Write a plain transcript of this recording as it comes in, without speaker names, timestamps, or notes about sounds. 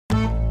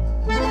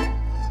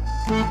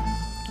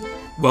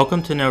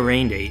Welcome to No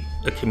Rain Date,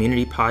 a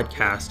community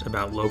podcast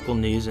about local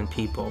news and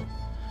people.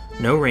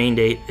 No Rain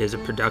Date is a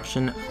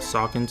production of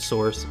Saucon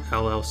Source,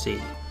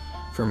 LLC.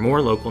 For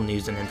more local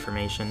news and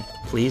information,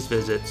 please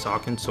visit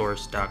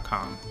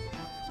sauconsource.com.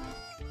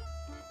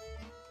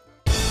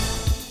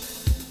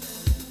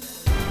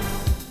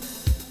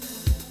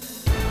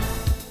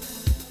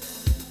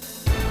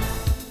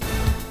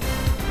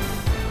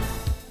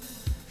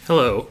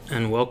 Hello,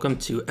 and welcome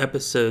to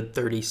episode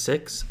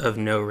 36 of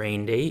No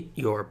Rain Date,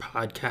 your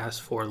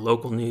podcast for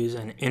local news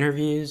and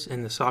interviews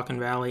in the Saucon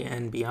Valley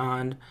and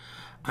beyond.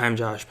 I'm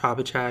Josh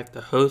Popachak,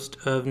 the host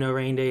of No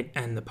Rain Date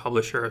and the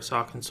publisher of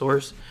Saucon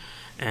Source,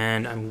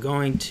 and I'm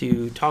going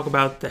to talk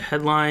about the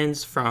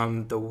headlines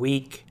from the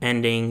week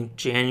ending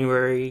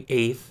January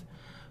 8th,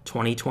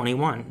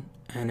 2021.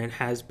 And it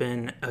has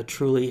been a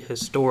truly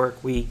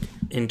historic week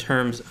in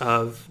terms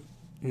of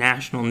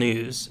national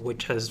news,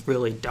 which has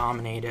really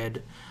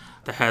dominated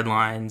the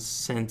headlines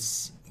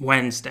since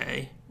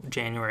Wednesday,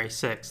 January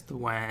 6th,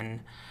 when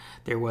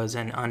there was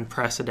an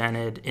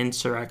unprecedented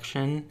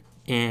insurrection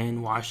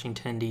in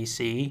Washington,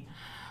 D.C.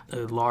 A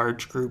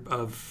large group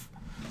of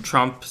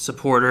Trump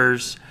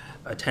supporters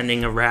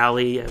attending a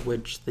rally at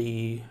which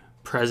the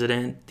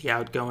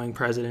outgoing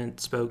president,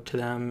 spoke to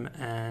them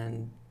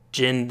and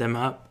ginned them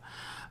up,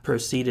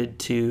 proceeded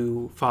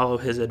to follow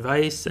his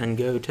advice and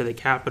go to the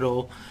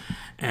Capitol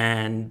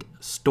and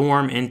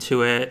storm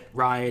into it,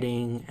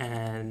 rioting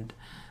and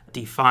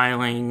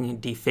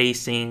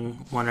defacing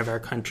one of our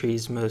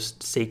country's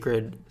most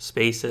sacred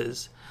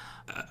spaces.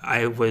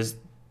 I was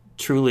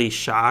truly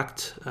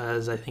shocked,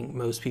 as I think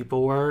most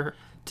people were,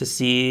 to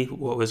see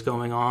what was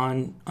going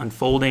on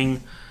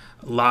unfolding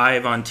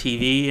live on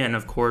TV and,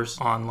 of course,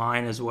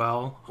 online as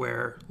well,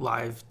 where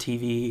live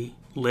TV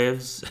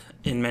lives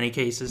in many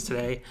cases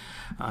today.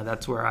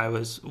 That's where I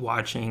was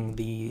watching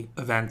the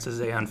events as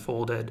they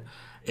unfolded.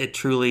 It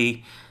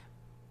truly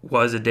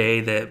was a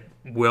day that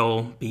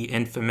will be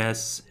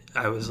infamous.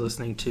 I was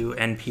listening to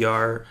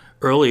NPR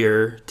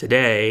earlier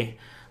today.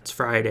 It's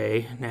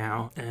Friday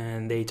now,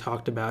 and they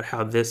talked about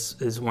how this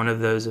is one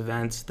of those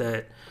events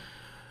that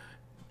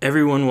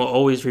everyone will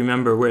always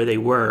remember where they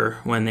were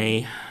when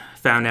they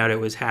found out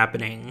it was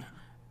happening.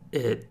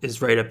 It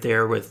is right up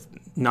there with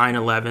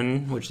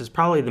 9/11, which is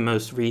probably the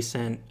most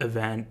recent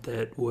event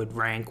that would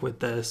rank with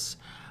this,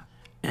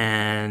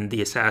 and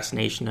the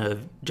assassination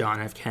of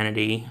John F.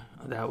 Kennedy.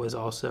 That was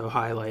also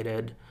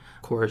highlighted.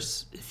 Of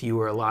course, if you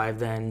were alive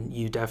then,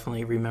 you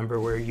definitely remember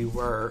where you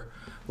were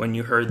when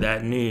you heard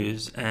that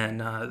news.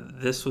 And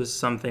this was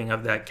something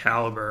of that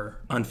caliber,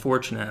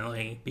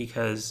 unfortunately,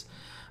 because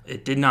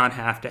it did not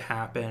have to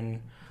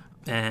happen.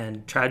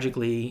 And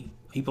tragically,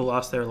 people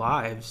lost their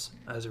lives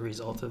as a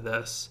result of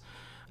this.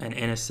 An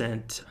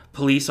innocent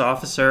police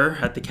officer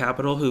at the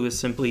Capitol who was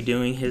simply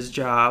doing his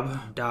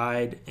job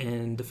died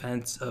in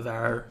defense of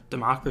our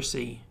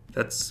democracy.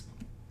 That's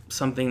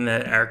something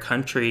that our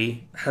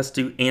country has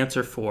to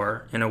answer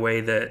for in a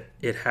way that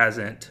it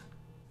hasn't.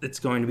 It's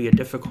going to be a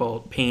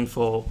difficult,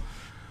 painful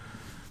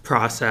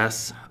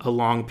process, a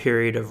long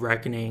period of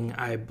reckoning,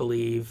 I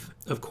believe.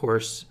 Of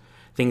course,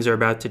 things are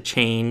about to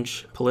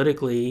change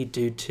politically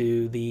due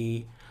to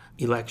the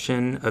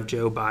election of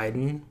Joe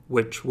Biden,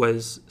 which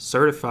was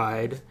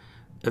certified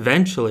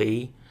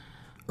eventually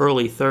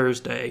early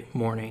Thursday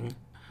morning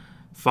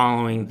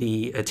following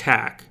the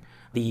attack.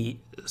 The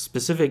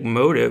specific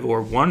motive,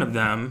 or one of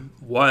them,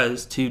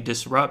 was to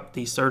disrupt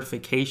the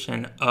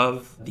certification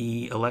of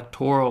the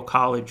Electoral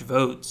College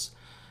votes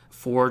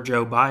for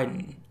Joe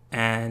Biden.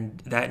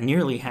 And that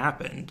nearly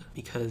happened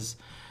because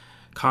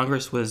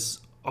Congress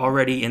was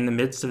already in the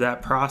midst of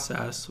that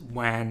process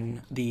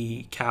when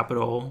the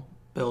Capitol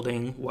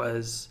building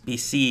was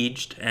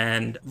besieged,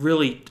 and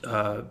really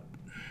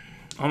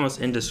almost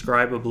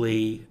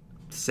indescribably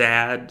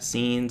sad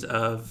scenes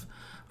of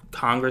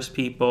Congress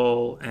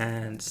people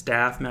and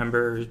staff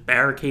members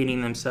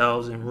barricading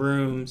themselves in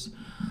rooms,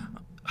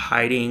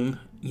 hiding,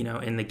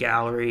 in the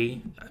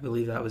gallery. I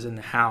believe that was in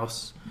the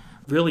House,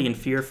 really in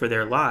fear for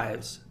their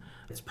lives.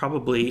 It's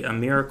probably a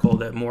miracle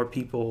that more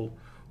people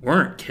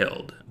weren't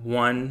killed.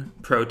 One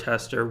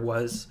protester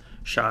was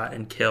shot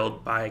and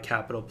killed by a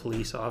Capitol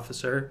police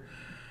officer,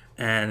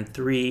 and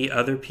 3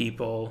 other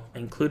people,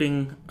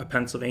 including a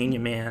Pennsylvania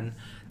man,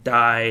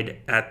 died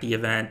at the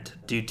event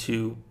due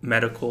to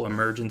medical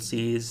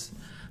emergencies.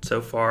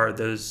 So far,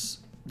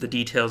 the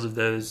details of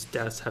those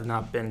deaths have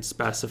not been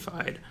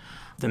specified.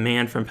 The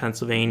man from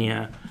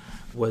Pennsylvania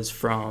was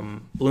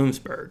from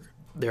Bloomsburg.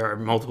 There are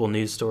multiple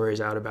news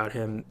stories out about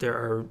him. There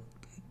are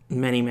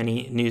many,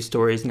 many news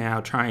stories now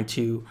trying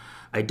to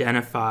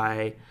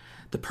identify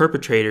the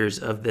perpetrators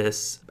of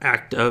this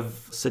act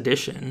of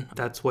sedition.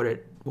 That's what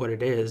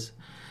it is.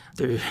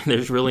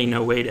 There's really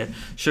no way to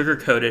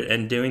sugarcoat it,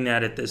 and doing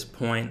that at this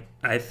point,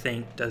 I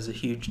think, does a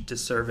huge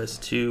disservice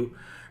to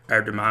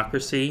our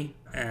democracy.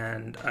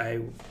 And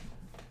I,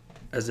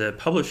 as a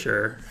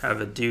publisher,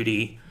 have a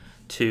duty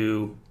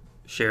to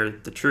share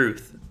the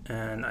truth.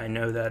 And I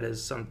know that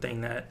is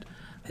something that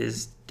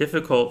is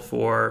difficult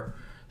for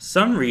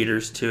some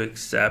readers to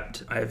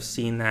accept. I've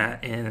seen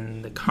that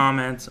in the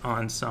comments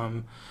on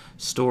some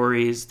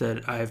stories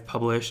that I've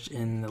published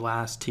in the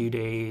last 2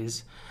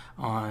 days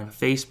on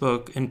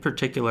Facebook, in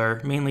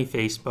particular, mainly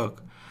Facebook,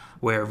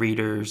 where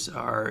readers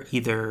are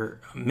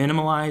either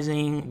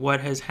minimalizing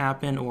what has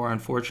happened or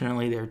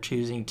unfortunately they're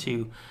choosing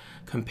to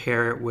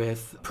compare it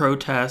with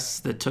protests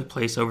that took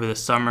place over the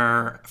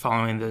summer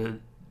following the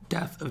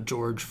death of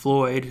George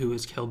Floyd, who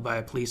was killed by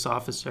a police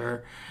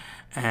officer,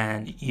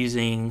 and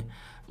using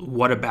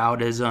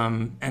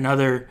whataboutism and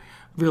other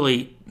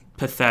really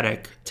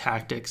pathetic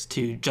tactics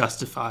to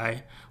justify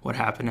what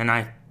happened. And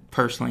I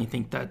personally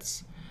think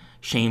that's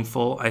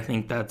shameful. I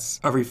think that's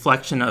a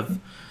reflection of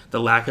the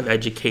lack of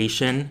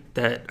education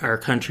that our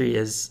country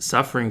is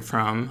suffering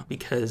from,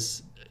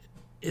 because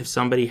if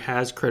somebody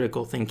has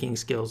critical thinking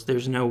skills,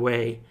 there's no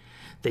way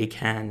they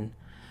can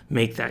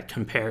make that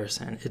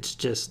comparison. It's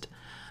just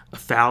a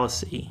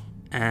fallacy.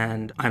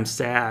 And I'm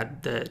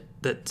sad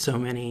that so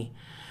many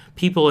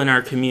people in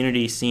our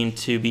community seem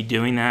to be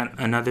doing that.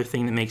 Another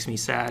thing that makes me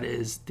sad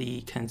is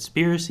the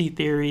conspiracy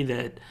theory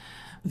that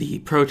the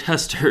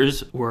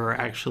protesters were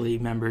actually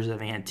members of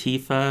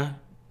Antifa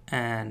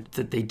and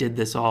that they did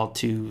this all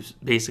to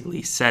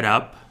basically set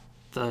up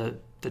the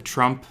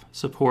Trump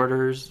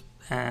supporters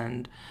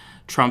and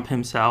Trump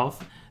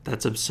himself.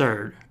 That's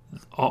absurd.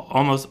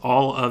 Almost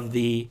all of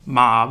the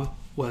mob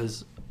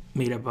was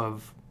made up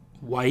of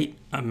white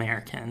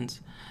Americans.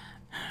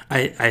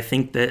 I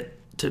think that,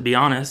 to be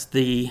honest,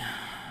 there's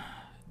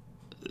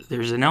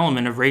an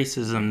element of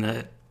racism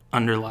that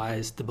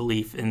underlies the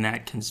belief in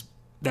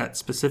that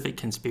specific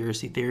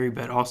conspiracy theory,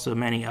 but also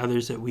many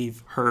others that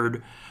we've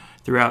heard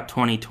throughout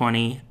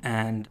 2020,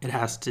 and it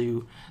has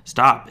to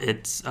stop.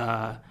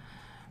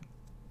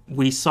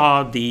 We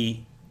saw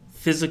the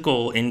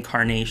physical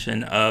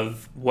incarnation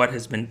of what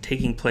has been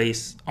taking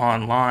place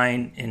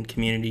online in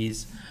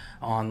communities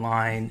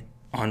online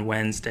on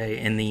Wednesday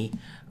in the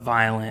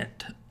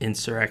violent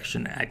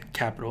insurrection at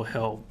Capitol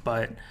Hill.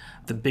 But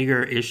the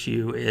bigger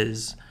issue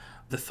is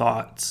the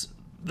thoughts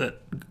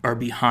that are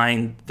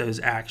behind those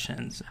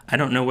actions. I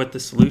don't know what the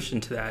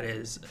solution to that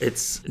is.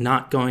 It's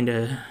not going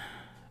to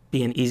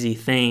be an easy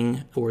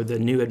thing for the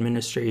new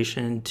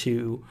administration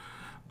to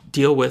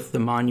deal with the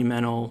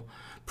monumental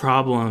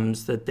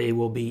problems that they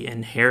will be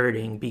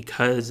inheriting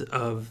because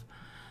of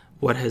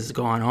what has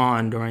gone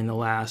on during the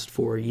last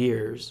 4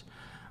 years.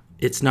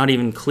 It's not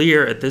even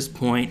clear at this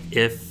point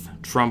if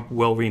Trump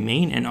will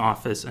remain in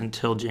office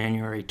until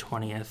January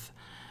 20th.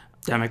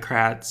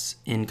 Democrats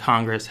in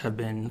Congress have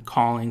been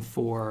calling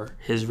for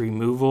his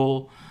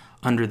removal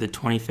under the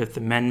 25th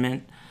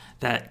Amendment.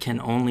 That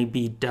can only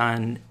be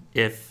done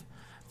if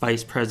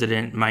Vice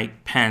President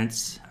Mike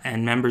Pence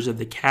and members of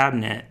the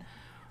cabinet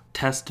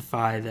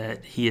testify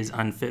that he is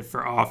unfit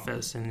for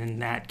office. And in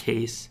that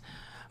case,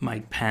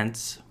 Mike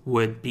Pence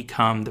would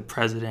become the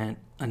president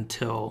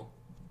until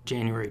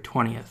January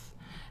 20th.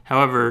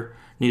 However,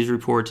 news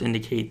reports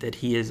indicate that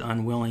he is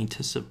unwilling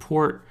to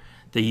support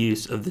the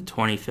use of the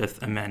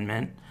 25th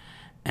Amendment.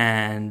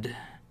 And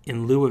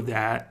in lieu of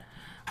that,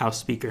 House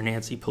Speaker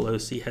Nancy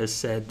Pelosi has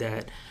said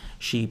that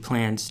she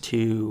plans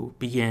to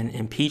begin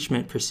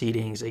impeachment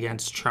proceedings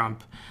against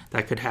Trump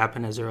that could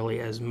happen as early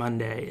as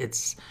Monday.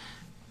 It's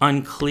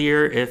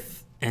unclear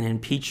if an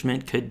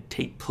impeachment could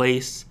take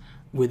place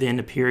within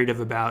a period of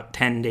about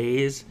 10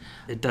 days.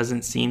 It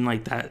doesn't seem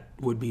like that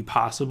would be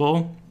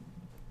possible.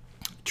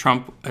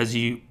 Trump, as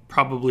you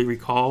probably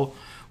recall,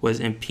 was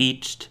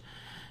impeached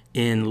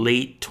in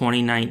late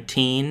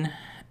 2019,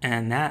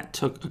 and that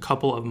took a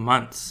couple of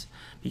months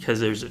because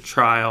there's a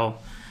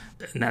trial,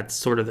 and that's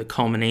sort of the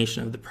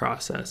culmination of the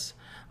process.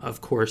 Of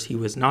course, he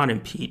was not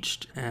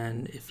impeached,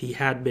 and if he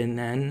had been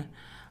then,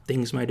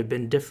 things might have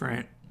been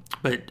different.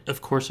 But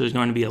of course, there's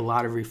going to be a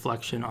lot of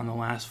reflection on the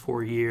last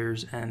 4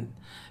 years and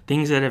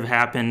things that have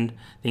happened,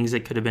 things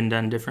that could have been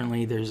done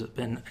differently. There's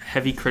been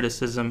heavy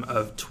criticism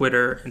of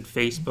Twitter and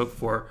Facebook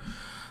for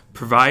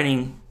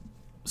providing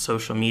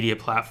social media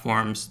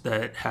platforms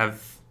that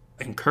have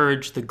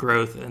encouraged the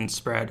growth and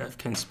spread of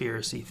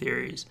conspiracy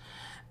theories,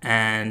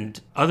 and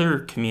other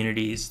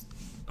communities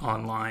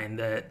online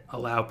that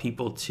allow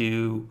people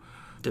to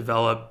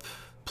develop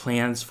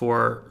plans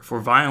for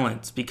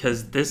violence,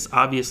 because this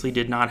obviously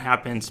did not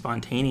happen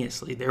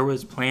spontaneously. There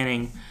was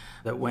planning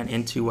that went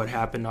into what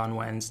happened on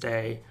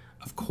Wednesday,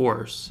 of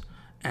course,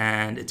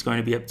 and it's going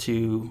to be up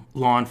to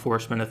law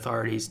enforcement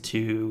authorities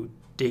to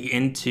dig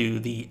into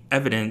the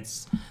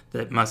evidence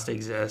that must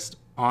exist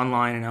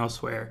online and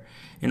elsewhere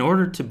in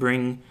order to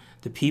bring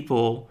the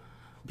people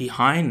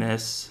behind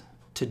this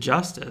to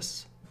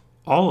justice,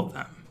 all of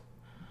them.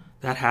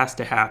 That has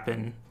to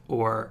happen,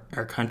 or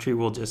our country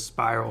will just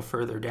spiral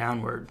further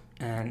downward.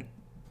 And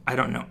I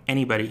don't know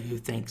anybody who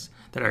thinks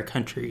that our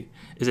country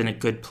is in a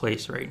good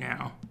place right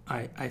now.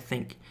 I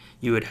think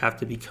you would have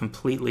to be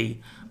completely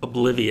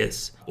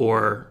oblivious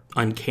or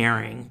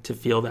uncaring to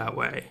feel that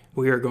way.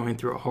 We are going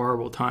through a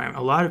horrible time.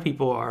 A lot of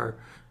people are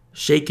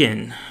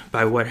shaken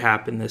by what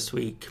happened this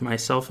week,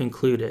 myself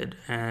included.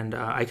 And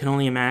I can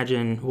only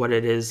imagine what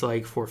it is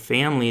like for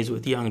families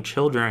with young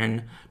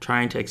children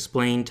trying to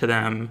explain to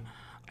them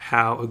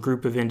how a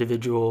group of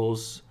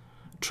individuals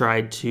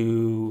tried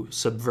to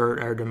subvert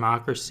our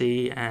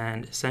democracy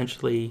and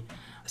essentially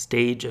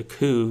stage a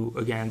coup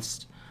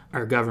against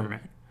our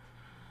government.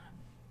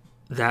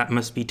 That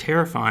must be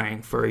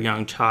terrifying for a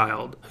young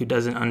child who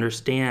doesn't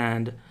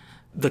understand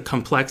the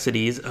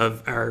complexities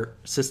of our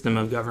system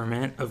of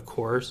government, of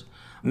course.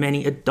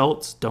 Many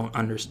adults don't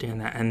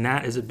understand that, and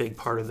that is a big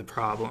part of the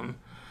problem.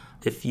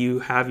 If you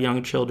have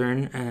young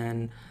children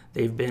and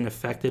they've been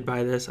affected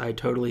by this, I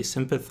totally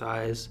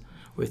sympathize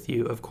with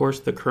you. Of course,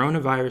 the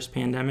coronavirus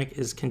pandemic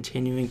is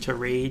continuing to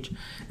rage,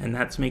 and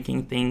that's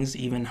making things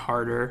even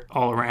harder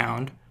all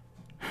around.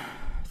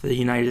 The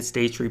United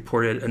States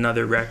reported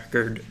another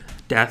record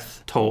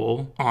death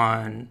toll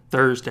on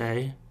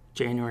Thursday,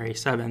 January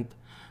 7th,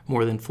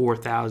 more than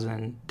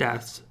 4,000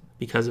 deaths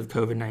because of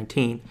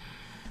COVID-19.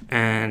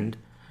 And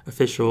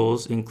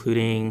officials,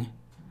 including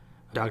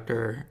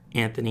Dr.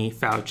 Anthony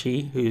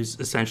Fauci, who's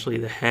essentially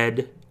the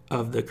head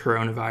of the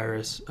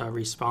coronavirus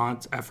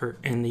response effort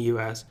in the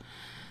U.S.,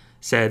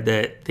 said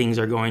that things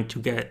are going to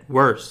get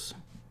worse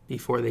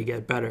before they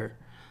get better.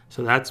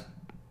 So that's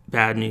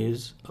bad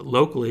news.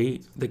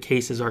 Locally, the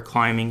cases are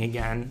climbing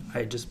again.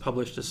 I just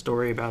published a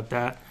story about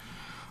that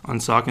on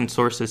Saucon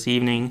Source this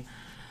evening.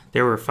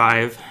 There were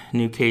 5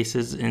 new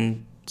cases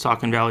in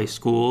Saucon Valley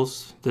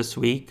schools this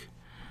week,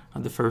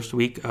 the first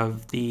week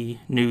of the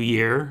new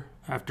year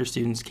after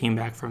students came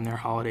back from their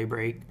holiday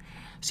break.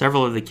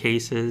 Several of the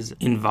cases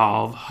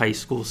involve high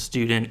school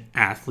student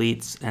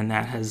athletes, and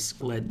that has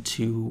led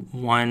to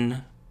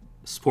one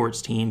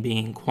sports team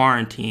being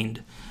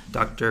quarantined,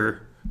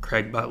 Dr.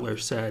 Craig Butler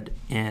said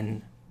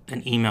in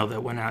an email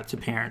that went out to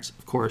parents.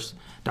 Of course,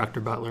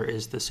 Dr. Butler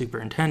is the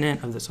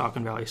superintendent of the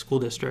Saucon Valley School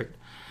District.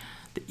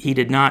 He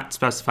did not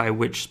specify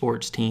which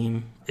sports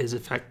team is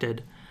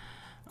affected.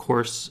 Of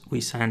course, we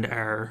send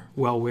our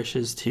well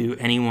wishes to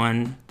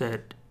anyone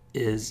that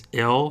is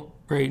ill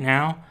right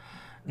now,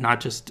 not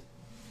just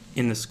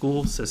in the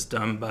school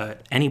system,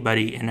 but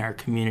anybody in our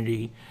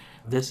community.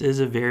 This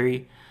is a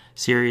very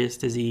serious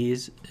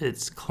disease.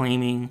 It's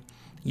claiming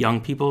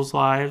young people's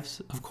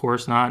lives, of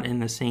course, not in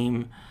the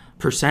same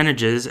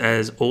percentages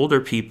as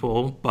older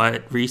people,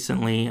 but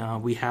recently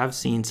we have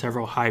seen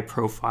several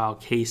high-profile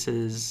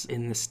cases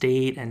in the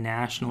state and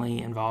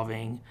nationally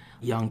involving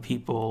young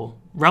people,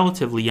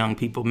 relatively young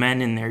people,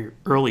 men in their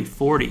early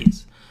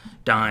 40s,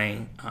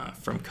 dying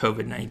from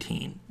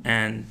COVID-19.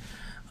 And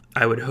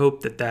I would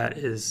hope that that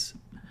is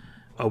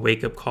a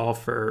wake-up call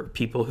for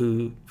people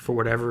who, for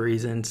whatever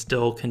reason,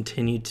 still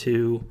continue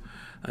to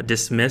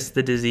dismiss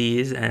the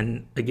disease.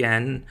 And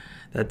again,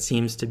 that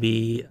seems to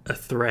be a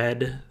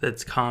thread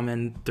that's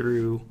common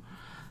through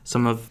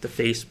some of the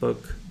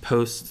Facebook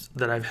posts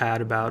that I've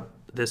had about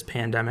this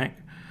pandemic.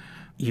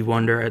 You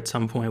wonder at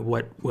some point,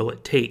 what will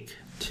it take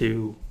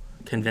to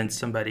convince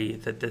somebody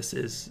that this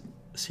is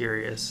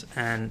serious?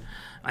 And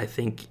I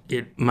think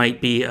it might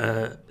be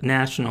a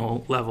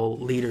national level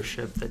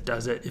leadership that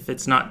does it. If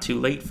it's not too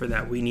late for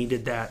that, we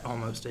needed that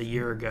almost a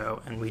year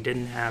ago and we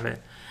didn't have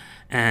it.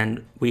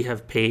 And we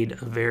have paid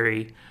a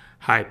very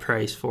high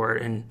price for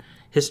it. And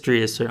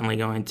history is certainly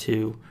going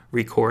to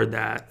record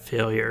that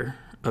failure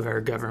of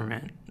our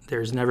government.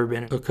 There's never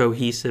been a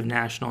cohesive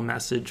national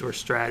message or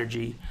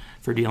strategy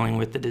for dealing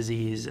with the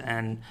disease.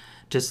 And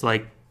just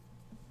like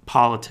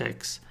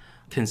politics,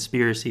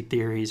 conspiracy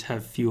theories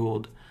have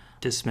fueled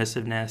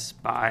dismissiveness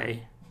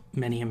by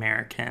many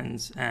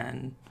Americans.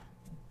 And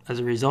as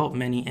a result,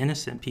 many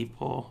innocent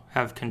people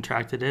have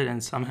contracted it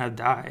and some have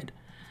died.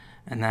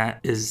 And that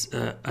is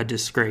a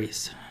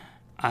disgrace.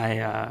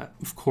 I,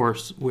 of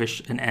course, wish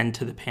an end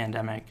to the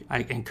pandemic. I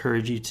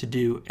encourage you to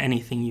do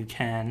anything you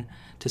can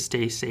to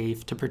stay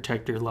safe, to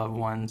protect your loved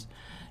ones.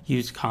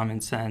 Use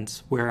common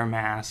sense, wear a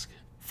mask,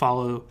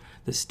 follow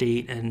the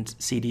state and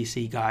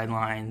CDC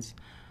guidelines.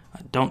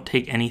 Don't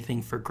take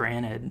anything for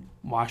granted.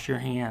 Wash your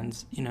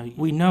hands.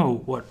 We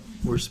know what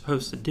we're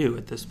supposed to do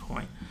at this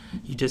point.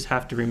 You just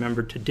have to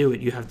remember to do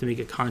it. You have to make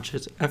a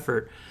conscious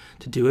effort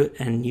to do it,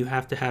 and you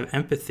have to have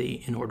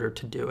empathy in order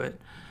to do it.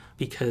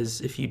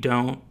 Because if you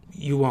don't,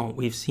 you won't.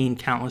 We've seen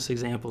countless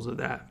examples of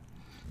that.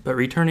 But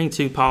returning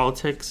to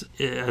politics,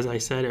 as I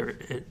said,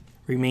 it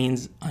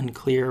remains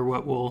unclear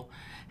what will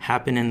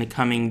happen in the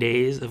coming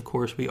days. Of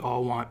course, we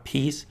all want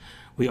peace.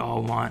 We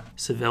all want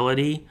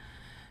civility.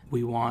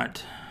 We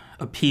want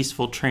a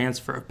peaceful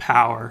transfer of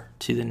power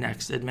to the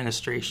next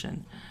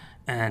administration.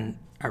 And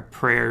our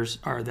prayers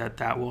are that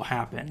that will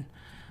happen.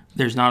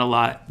 There's not a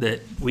lot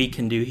that we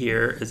can do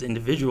here as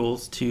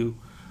individuals to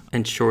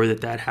ensure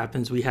that that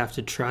happens. We have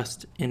to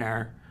trust in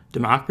our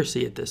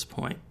democracy at this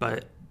point.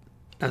 But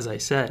as I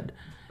said,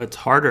 it's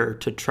harder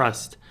to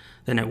trust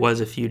than it was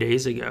a few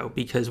days ago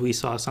because we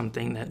saw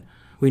something that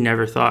we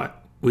never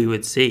thought we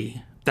would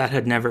see. That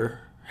had never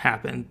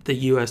happened. The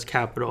U.S.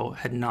 Capitol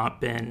had not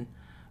been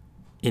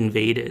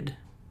invaded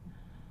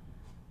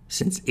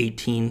since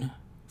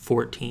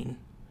 1814.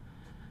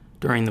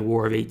 during the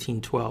War of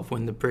 1812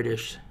 when the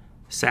British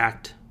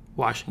sacked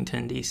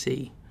Washington,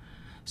 D.C.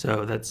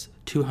 So that's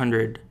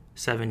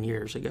 207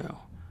 years ago.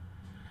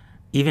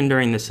 Even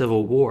during the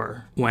Civil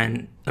War,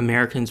 when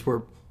Americans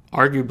were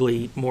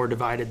arguably more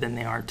divided than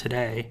they are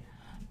today,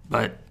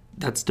 but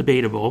that's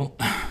debatable,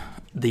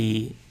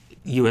 the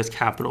U.S.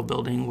 Capitol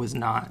building was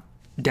not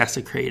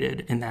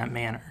desecrated in that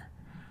manner.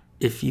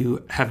 If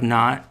you have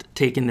not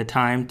taken the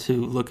time to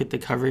look at the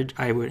coverage,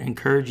 I would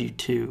encourage you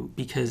to,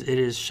 because it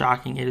is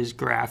shocking. It is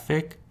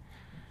graphic.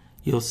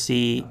 You'll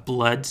see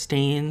blood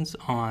stains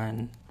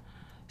on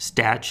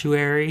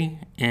statuary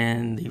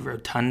in the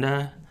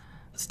rotunda,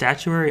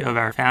 statuary of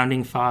our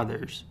founding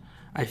fathers.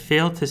 I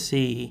fail to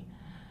see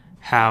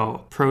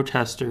how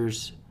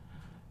protesters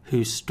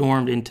who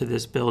stormed into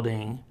this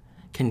building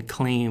can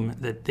claim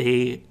that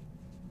they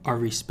are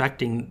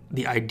respecting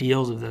the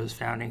ideals of those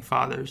founding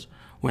fathers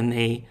when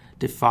they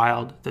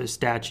defiled those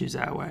statues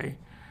that way.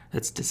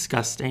 That's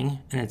disgusting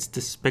and it's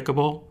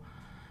despicable,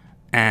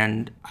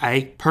 and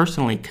I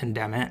personally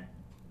condemn it.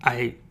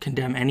 I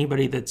condemn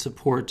anybody that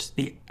supports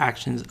the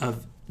actions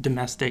of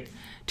domestic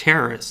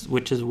terrorists,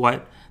 which is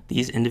what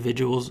these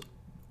individuals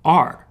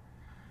are.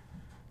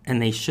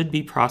 And they should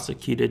be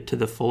prosecuted to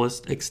the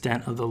fullest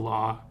extent of the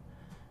law,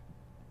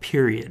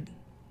 period.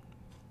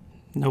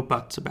 No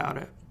buts about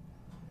it.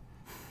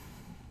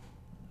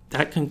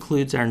 That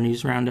concludes our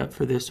news roundup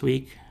for this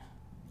week.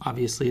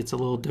 Obviously, it's a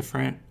little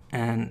different.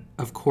 And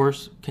of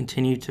course,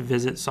 continue to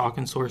visit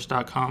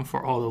sauconsource.com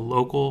for all the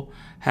local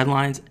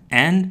headlines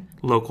and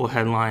local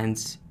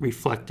headlines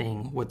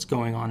reflecting what's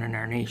going on in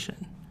our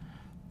nation.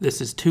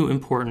 This is too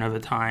important of a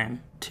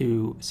time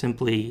to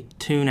simply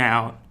tune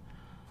out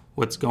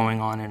what's going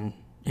on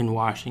in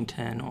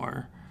Washington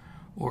or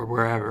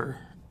wherever.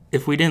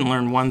 If we didn't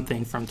learn one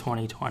thing from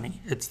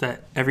 2020, it's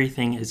that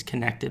everything is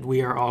connected.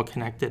 We are all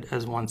connected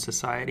as one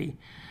society.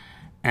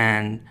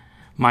 And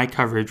my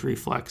coverage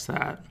reflects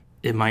that.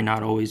 It might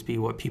not always be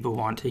what people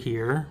want to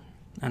hear,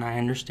 and I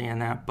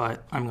understand that,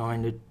 but I'm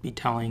going to be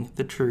telling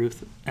the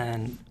truth,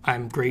 and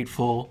I'm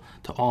grateful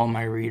to all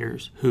my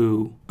readers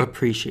who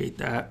appreciate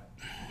that.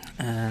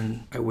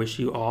 And I wish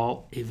you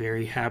all a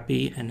very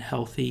happy and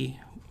healthy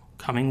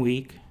coming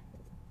week.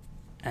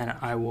 And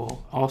I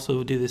will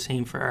also do the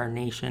same for our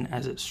nation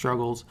as it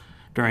struggles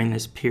during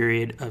this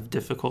period of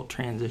difficult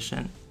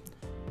transition.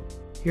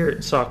 Here at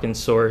Saucon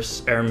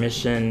Source, our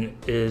mission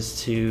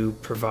is to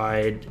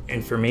provide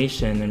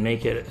information and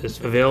make it as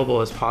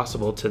available as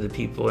possible to the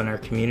people in our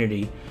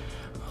community.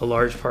 A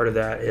large part of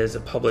that is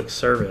a public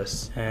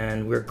service,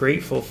 and we're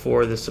grateful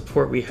for the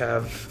support we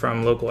have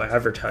from local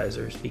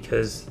advertisers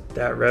because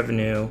that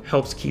revenue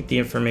helps keep the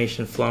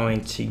information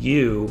flowing to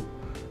you,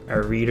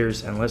 our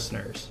readers and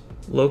listeners.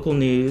 Local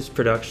news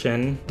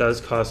production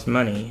does cost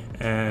money,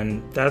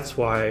 and that's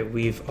why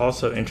we've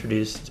also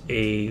introduced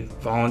a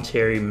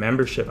voluntary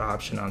membership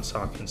option on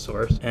Saucon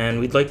Source, and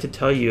we'd like to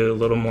tell you a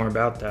little more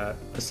about that.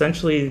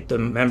 Essentially, the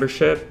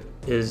membership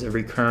is a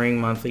recurring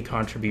monthly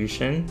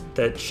contribution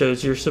that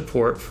shows your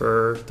support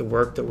for the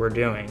work that we're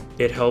doing.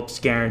 It helps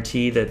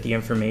guarantee that the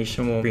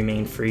information will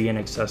remain free and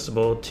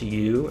accessible to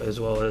you as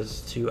well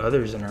as to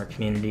others in our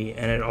community,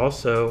 and it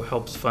also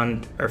helps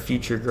fund our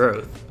future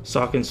growth.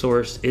 Saucon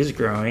Source is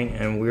growing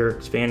and we're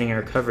expanding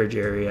our coverage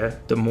area.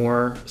 The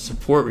more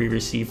support we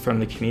receive from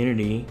the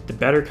community, the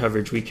better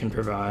coverage we can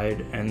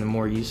provide and the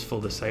more useful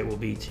the site will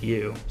be to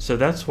you. So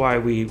that's why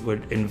we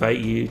would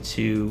invite you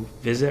to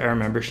visit our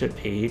membership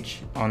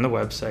page on the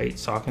website,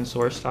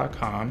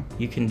 sauconsource.com.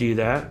 You can do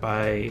that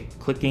by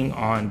clicking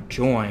on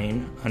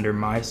Join under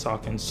My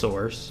Saucon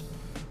Source,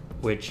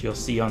 which you'll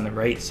see on the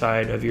right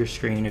side of your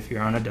screen if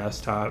you're on a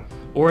desktop,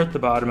 or at the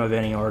bottom of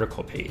any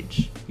article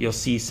page. You'll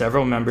see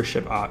several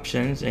membership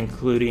options,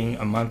 including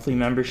a monthly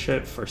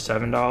membership for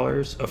 $7,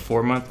 a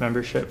 4-month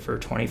membership for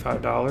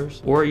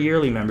 $25, or a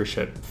yearly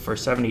membership for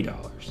 $70.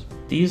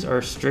 These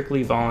are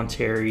strictly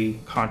voluntary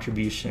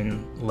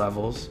contribution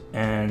levels,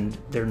 and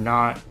they're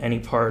not any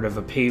part of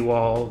a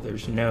paywall.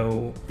 There's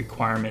no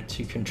requirement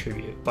to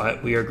contribute.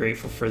 But we are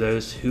grateful for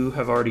those who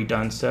have already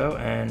done so,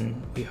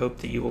 and we hope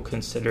that you will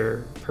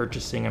consider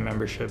purchasing a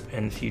membership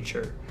in the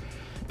future.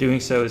 Doing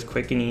so is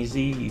quick and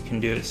easy. You can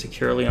do it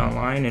securely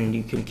online, and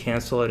you can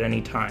cancel at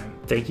any time.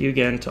 Thank you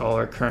again to all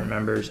our current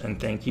members, and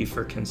thank you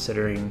for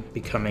considering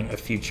becoming a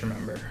future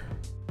member.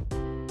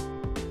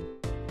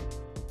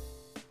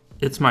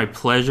 It's my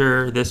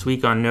pleasure this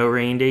week on No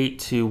Rain Date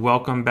to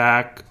welcome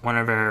back one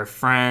of our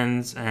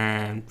friends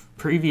and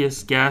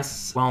previous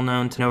guests, well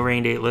known to No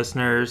Rain Date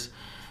listeners,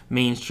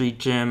 Main Street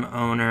Gym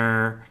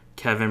owner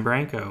Kevin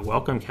Branco.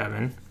 Welcome,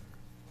 Kevin.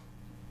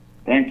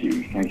 Thank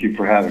you. Thank you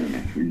for having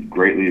me. We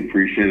greatly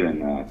appreciate it,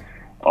 and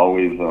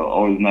always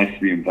nice to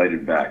be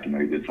invited back.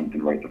 You did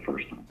something right the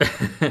first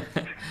time.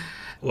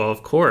 Well,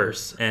 of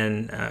course.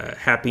 And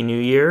Happy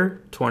New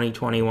Year,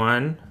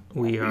 2021.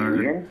 We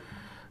are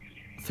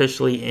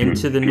officially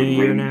into the new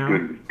year now.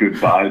 Good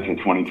vibes for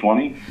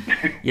 2020.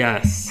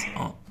 Yes.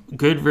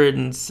 Good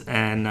riddance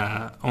and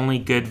only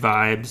good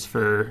vibes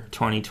for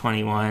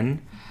 2021.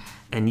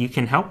 And you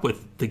can help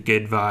with the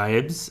good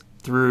vibes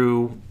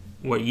through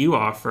what you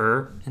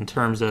offer in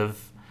terms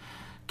of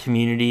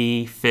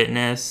community,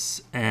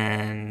 fitness,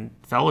 and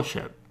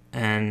fellowship.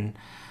 And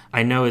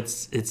I know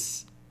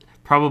it's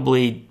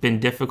probably been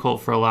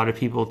difficult for a lot of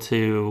people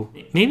to,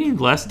 maybe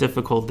less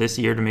difficult this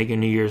year, to make a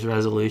New Year's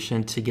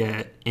resolution to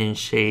get in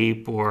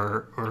shape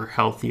or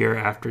healthier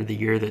after the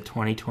year that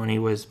 2020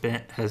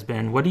 has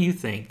been. What do you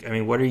think? I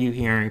mean, what are you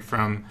hearing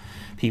from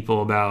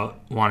people about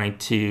wanting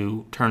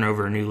to turn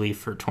over a new leaf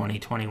for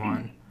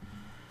 2021?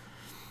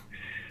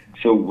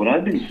 So what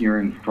I've been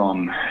hearing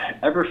from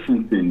ever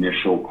since the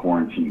initial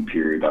quarantine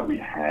period that we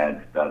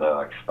had that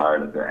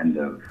expired at the end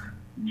of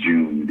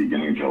June,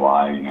 beginning of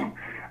July,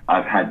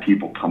 I've had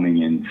people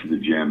coming into the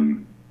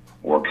gym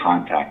or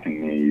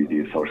contacting me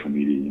via social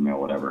media, email,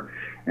 whatever,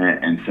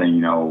 and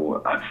saying,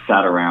 I've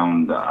sat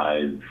around,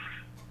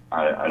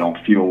 I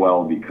don't feel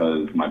well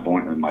because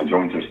my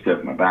joints are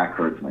stiff, my back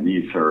hurts, my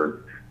knees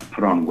hurt,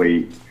 put on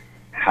weight.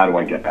 How do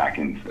I get back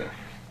into this?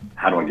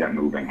 How do I get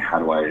moving? How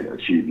do I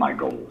achieve my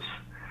goals?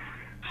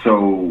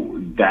 So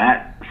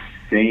that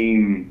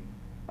same,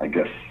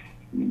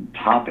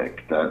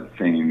 topic, that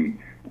same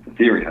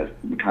theory has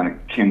kind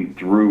of came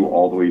through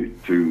all the way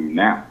to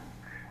now.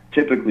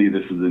 Typically,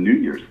 this is a New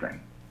Year's thing.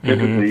 Mm-hmm.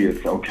 Typically,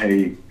 it's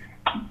okay.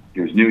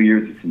 Here's New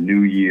Year's. It's a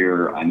new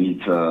year. I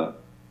need to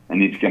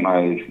get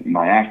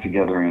my act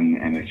together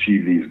and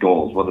achieve these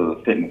goals, whether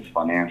the fitness,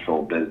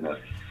 financial, business,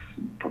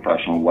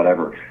 professional,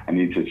 whatever. I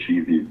need to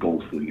achieve these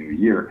goals for the new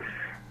year.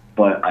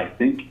 But I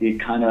think it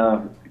kind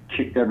of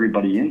kicked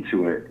everybody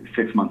into it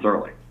 6 months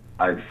early.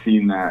 I've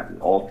seen that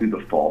all through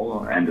the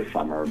fall, end of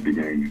summer,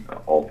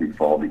 all through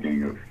fall,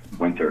 beginning of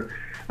winter,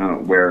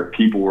 where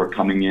people were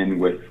coming in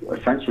with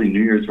essentially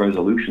New Year's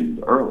resolutions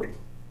early.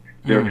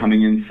 They're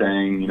coming in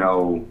saying,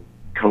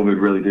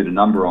 COVID really did a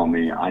number on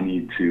me. I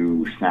need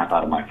to snap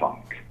out of my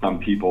funk. Some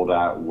people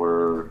that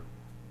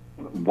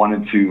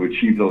wanted to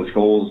achieve those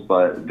goals,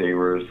 but they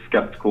were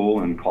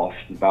skeptical and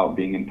cautious about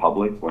being in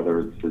public,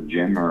 whether it's the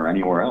gym or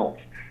anywhere else.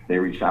 They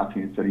reached out to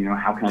me and said,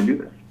 how can I do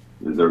this?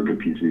 Is there a good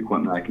piece of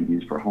equipment I can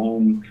use for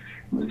home?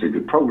 Is there a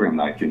good program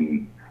that I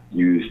can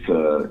use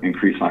to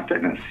increase my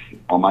fitness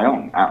on my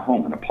own, at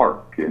home, in a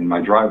park, in my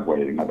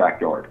driveway, in my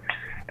backyard?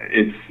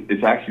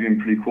 It's actually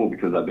been pretty cool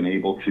because I've been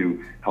able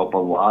to help a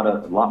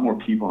lot more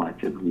people than I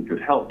typically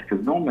could help,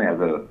 because normally as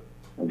a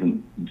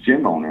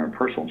gym owner, a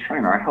personal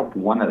trainer, I help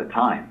one at a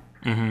time.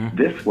 Mm-hmm.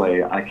 This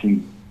way I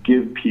can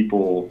give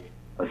people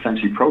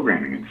essentially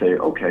programming and say,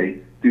 okay,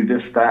 do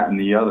this, that, and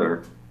the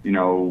other,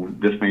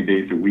 this many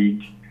days a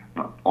week,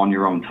 on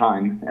your own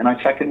time, and I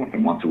check in with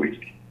them once a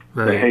week.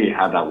 Right. Say, hey,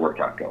 how'd that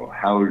workout go?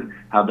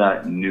 How'd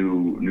that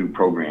new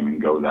programming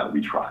go that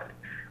we tried?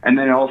 And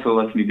then it also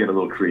lets me get a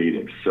little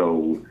creative.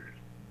 So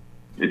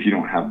if you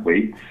don't have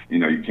weights,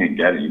 you can't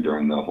get any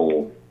during the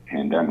whole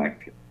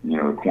pandemic,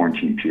 the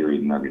quarantine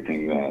period and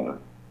everything. The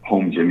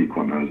home gym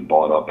equipment was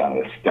bought up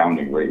at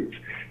astounding rates.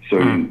 So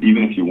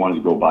even if you wanted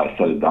to go buy a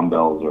set of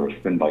dumbbells or a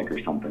spin bike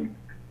or something,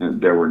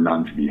 there were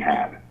none to be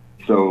had.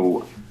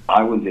 So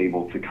I was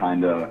able to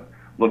kind of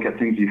look at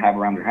things you have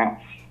around your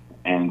house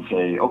and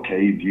say,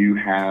 okay, do you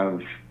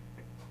have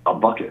a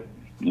bucket,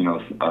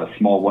 a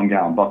small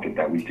 1-gallon bucket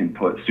that we can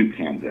put soup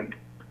cans in?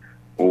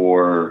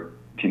 Or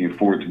can you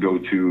afford to go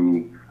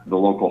to the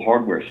local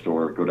hardware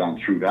store, go down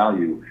True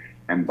Value,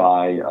 and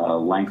buy a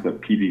length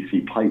of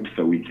PVC pipe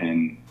so we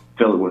can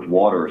fill it with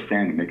water or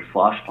sand and make a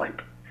slosh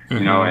pipe,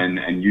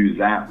 and use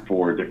that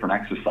for different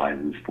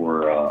exercises,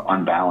 for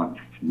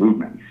unbalanced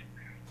movements.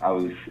 I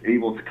was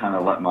able to kind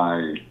of let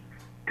my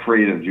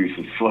creative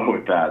juices flow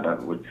with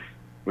that,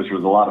 which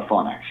was a lot of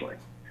fun, actually.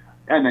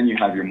 And then you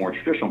have your more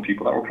traditional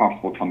people that were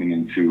comfortable coming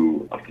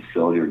into a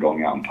facility or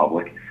going out in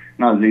public,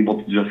 and I was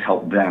able to just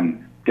help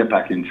them get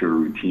back into a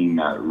routine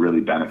that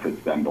really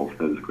benefits them both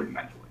physically and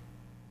mentally.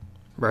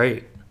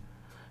 Right.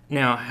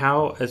 Now,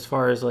 how, as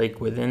far as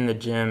within the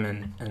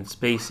gym and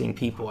spacing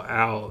people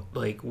out,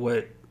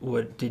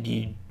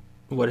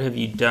 what have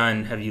you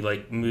done? Have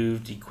you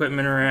moved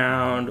equipment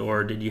around,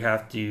 or did you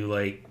have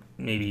to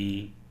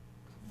maybe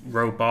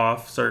rope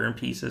off certain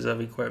pieces of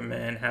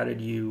equipment? How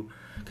did you,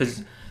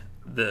 because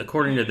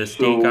according to the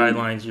state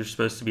guidelines, you're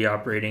supposed to be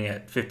operating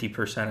at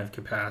 50% of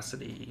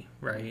capacity,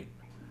 right?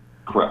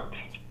 Correct.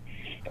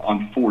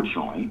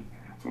 Unfortunately,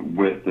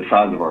 with the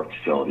size of our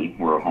facility,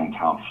 we're a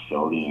hometown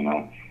facility,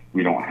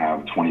 we don't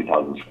have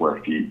 20,000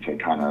 square feet to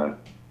kind of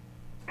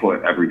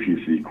put every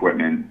piece of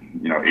equipment,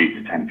 8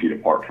 to 10 feet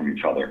apart from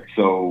each other.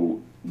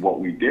 So what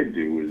we did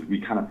do is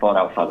we kind of thought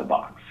outside the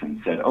box and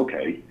said,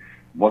 okay,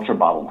 what's our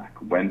bottleneck?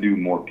 When do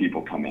more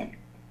people come in?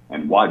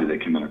 And why do they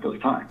come in at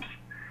those times?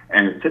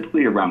 And it's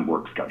typically around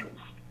work schedules.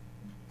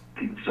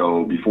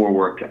 So before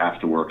work,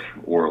 after work,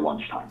 or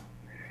lunchtime.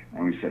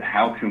 And we said,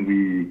 how can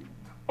we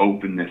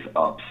open this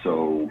up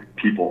so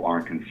people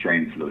aren't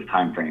constrained to those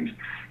time frames?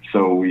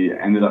 So we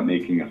ended up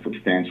making a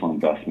substantial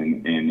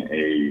investment in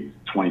a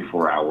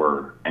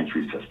 24-hour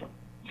entry system.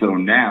 So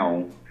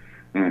now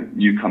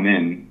you come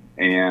in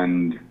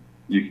and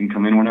you can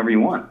come in whenever you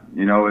want.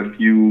 If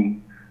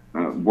you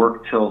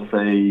work till,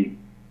 say,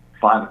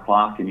 5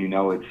 o'clock and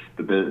it's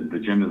the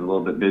gym is a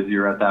little bit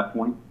busier at that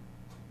point,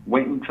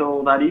 wait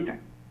until that evening.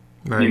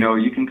 Right. You know,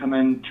 you can come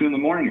in 2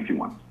 a.m. if you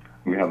want.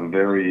 We have a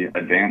very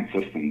advanced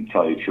system, to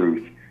tell you the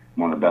truth,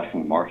 one of the best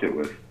in the market,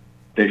 with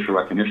facial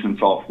recognition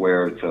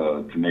software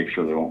to make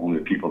sure that only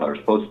the people that are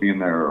supposed to be in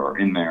there are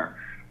in there.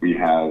 We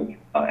have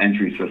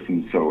entry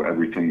systems, so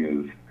everything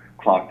is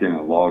clocked in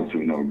and logged, so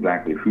we know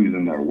exactly who's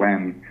in there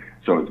when.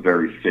 So it's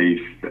very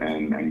safe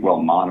and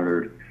well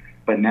monitored.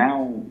 But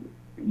now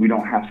we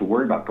don't have to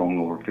worry about going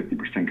over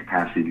 50%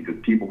 capacity, because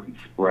people can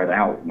spread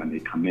out when they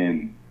come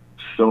in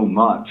so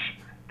much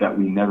that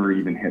we never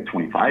even hit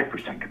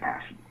 25%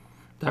 capacity.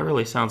 That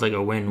really sounds like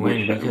a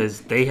win-win,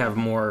 because they have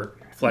more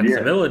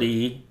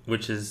flexibility,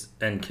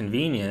 and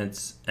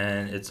convenience,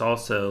 and it's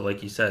also,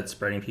 like you said,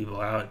 spreading people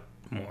out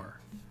more.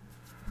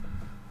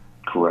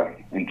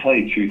 Correct. And tell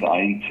you the truth, I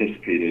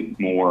anticipated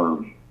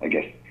more, I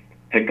guess,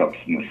 hiccups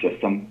in the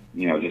system,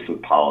 you know, just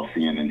with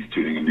policy and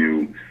instituting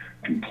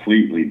a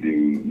completely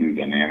new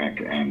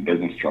dynamic and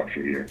business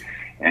structure here.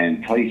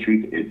 And tell you the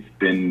truth, it's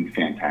been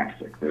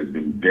fantastic. There's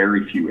been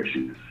very few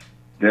issues.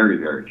 Very,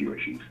 very few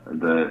issues.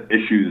 The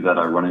issues that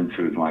I run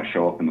into is when I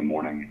show up in the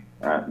morning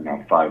at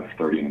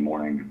 5:30 in the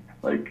morning,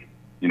 like,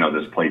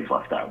 there's plates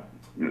left out.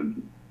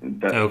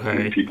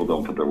 Okay. People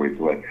don't put their weights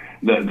away.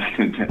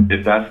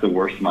 If that's the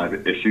worst of my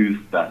issues,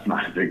 that's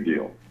not a big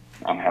deal.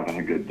 I'm having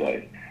a good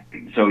day.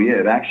 So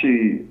yeah,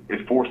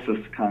 it forced us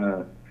to kind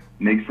of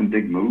make some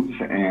big moves,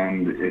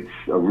 and it's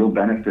a real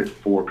benefit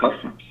for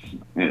customers.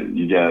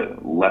 You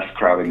get less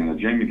crowding in the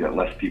gym, you get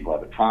less people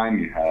at a time,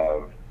 you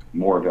have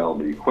more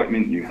available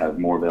equipment, you have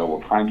more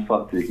available time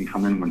slots, so you can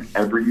come in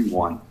whenever you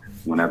want,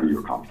 whenever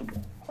you're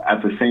comfortable.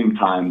 At the same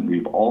time,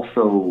 we've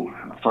also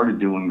started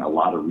doing a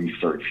lot of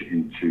research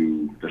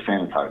into the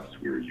sanitizers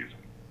we were using.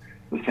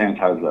 The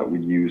sanitizer that we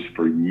used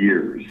for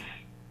years,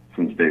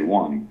 since day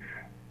one,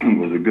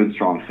 was a good,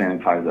 strong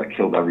sanitizer that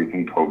killed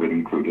everything, COVID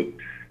included.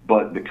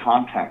 But the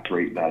contact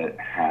rate that it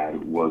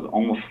had was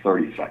almost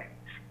 30 seconds.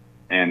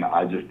 And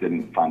I just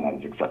didn't find that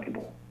as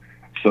acceptable.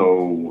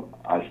 So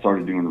I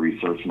started doing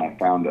research, and I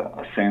found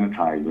a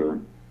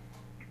sanitizer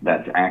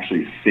that's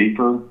actually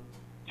safer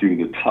to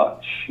the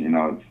touch.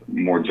 It's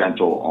more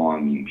gentle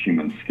on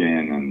human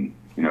skin,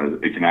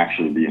 and it can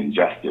actually be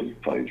ingested,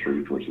 to tell you the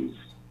truth, which is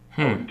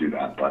I wouldn't do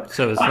that. But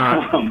so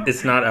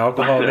it's not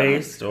alcohol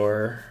based,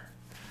 or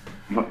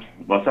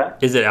what's that?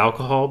 Is it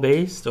alcohol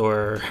based,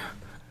 or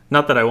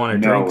not that I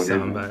want to drink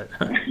some, isn't.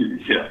 But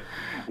yeah,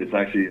 it's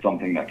actually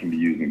something that can be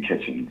used in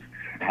kitchens.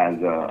 It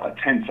has a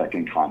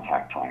 10-second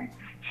contact time.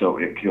 So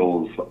it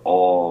kills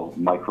all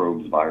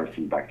microbes,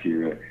 viruses,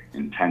 bacteria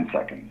in 10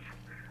 seconds.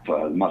 So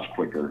it has much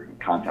quicker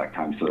contact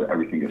time, so that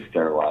everything is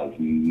sterilized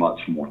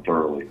much more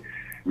thoroughly.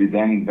 We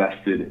then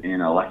invested in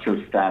an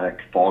electrostatic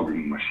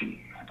fogging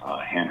machine, a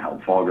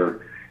handheld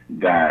fogger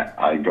that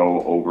I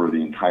go over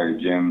the entire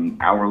gym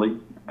hourly,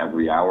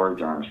 every hour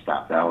during our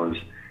staffed hours.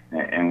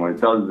 And what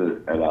it does is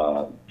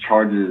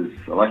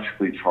it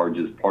electrically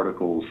charges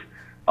particles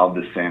of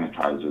the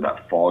sanitizer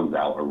that fogs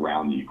out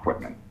around the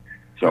equipment.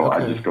 So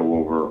Okay. I just go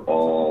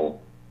over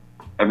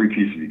every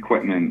piece of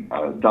equipment,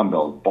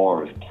 dumbbells,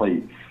 bars,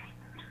 plates,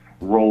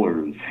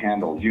 rollers,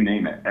 handles, you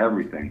name it,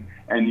 everything.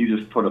 And you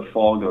just put a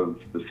fog of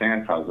the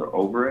sanitizer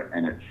over it,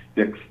 and it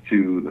sticks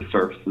to the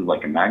surfaces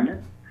like a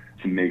magnet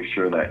to make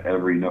sure that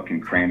every nook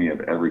and cranny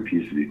of every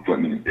piece of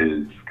equipment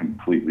is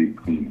completely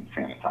clean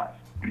and sanitized.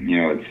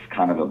 It's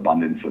kind of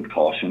abundance of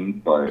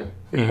caution, but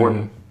it's worth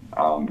it.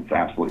 It's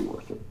absolutely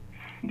worth it.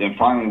 Then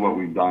finally what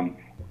we've done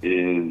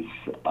is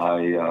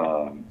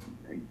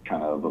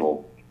kind of a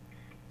little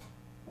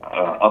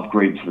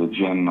upgrade to the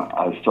gym.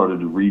 I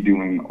started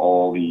redoing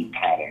all the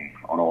padding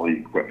on all the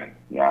equipment.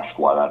 You ask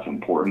why that's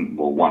important?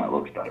 Well, one, it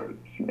looks better.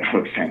 It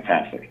looks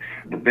fantastic.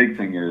 The big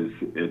thing is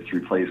it's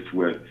replaced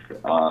with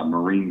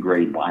marine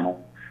grade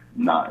vinyl,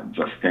 not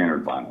just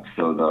standard vinyl.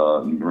 So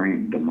the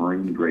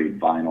marine grade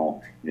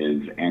vinyl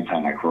is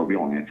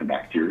antimicrobial and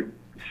antibacterial.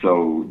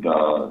 So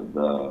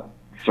the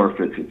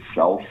surface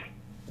itself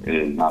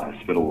is not a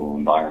hospitable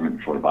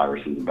environment for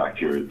viruses and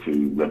bacteria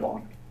to live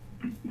on.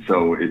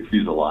 So it's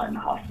used a lot in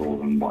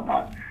hospitals and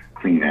whatnot,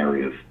 clean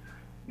areas,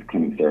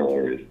 clean sterile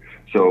areas.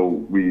 So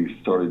we've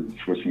started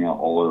switching out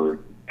all our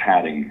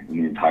padding in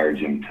the entire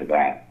gym to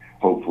that.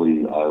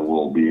 Hopefully I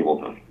will be able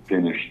to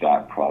finish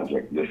that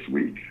project this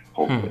week.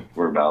 Hopefully.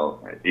 We're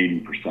about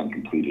 80%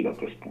 completed at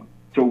this point.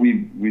 So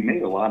we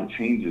made a lot of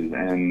changes,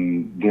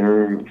 and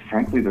they're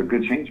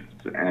good changes.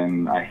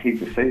 And I hate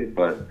to say it,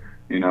 but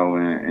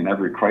in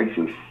every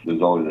crisis,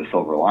 there's always a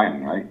silver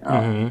lining, right?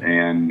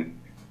 And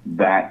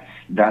that's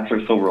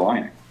our silver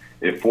lining.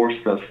 It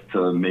forced us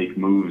to make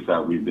moves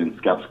that we've been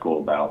skeptical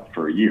about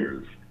for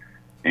years.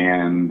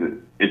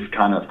 And it's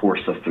kind of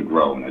forced us to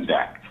grow and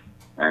adapt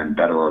and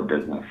better our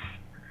business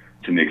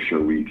to make sure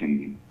we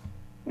can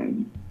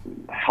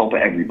help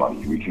everybody.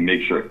 We can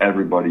make sure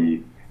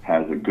everybody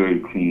has a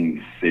good,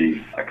 clean,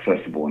 safe,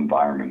 accessible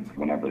environment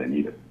whenever they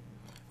need it.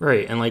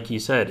 Right, and like you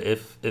said,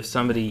 if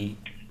somebody,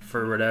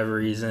 for whatever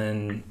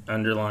reason,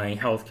 underlying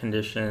health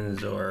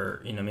conditions,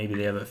 or maybe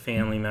they have a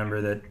family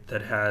member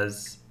that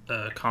has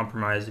a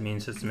compromised immune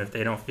system. If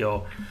they don't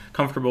feel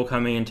comfortable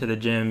coming into the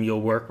gym,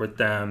 you'll work with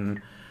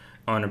them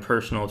on a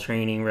personal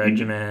training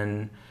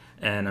regimen,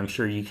 and I'm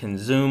sure you can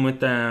Zoom with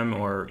them,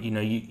 or you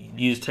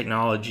use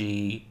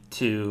technology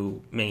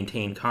to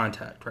maintain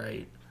contact,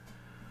 right?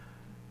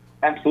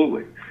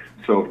 Absolutely.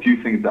 So a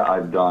few things that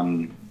I've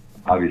done,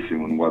 obviously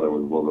when the weather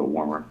was a little bit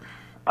warmer,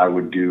 I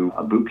would do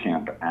a boot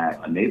camp at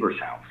a neighbor's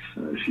house.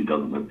 She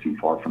doesn't live too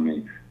far from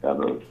me. They have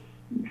a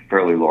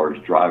fairly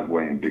large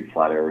driveway and big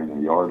flat area in their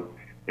yard.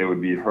 It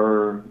would be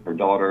her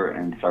daughter,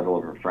 and several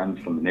of her friends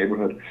from the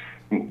neighborhood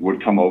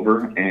would come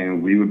over,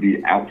 and we would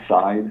be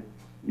outside,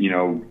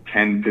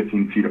 10,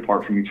 15 feet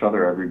apart from each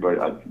other. Everybody,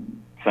 I'd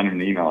send them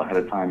an email ahead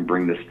of time,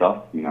 bring this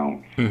stuff,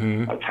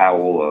 a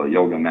towel, a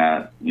yoga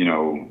mat,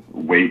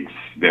 weights,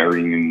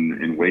 varying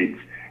in weights.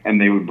 And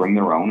they would bring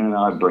their own, and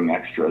I'd bring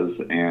extras,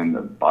 and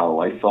a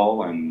bottle of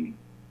Lysol and,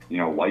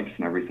 wipes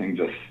and everything,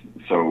 just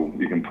so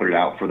you can put it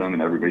out for them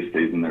and everybody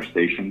stays in their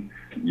station.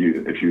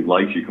 If you'd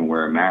like, you can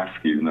wear a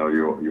mask, even though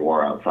you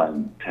are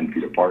outside 10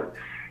 feet apart.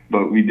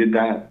 But we did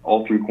that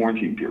all through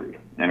quarantine period,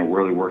 and it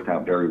really worked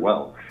out very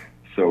well.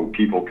 So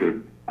people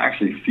could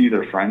actually see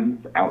their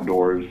friends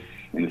outdoors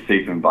in a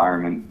safe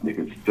environment. They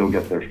could still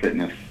get their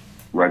fitness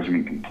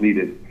regimen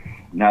completed.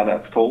 Now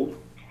that's told,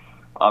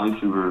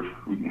 obviously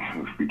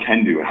we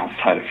can do it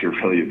outside if you're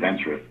really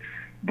adventurous,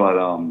 but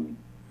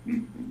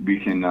we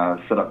can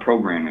set up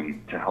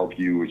programming to help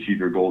you achieve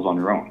your goals on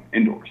your own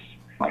indoors.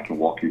 I can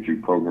walk you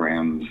through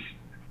programs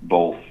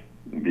both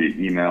via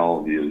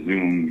email, via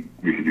Zoom.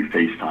 We could do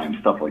FaceTime,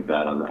 stuff like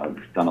that.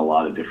 I've done a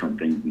lot of different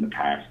things in the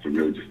past to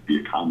really just be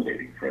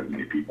accommodating for as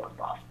many people as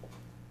possible.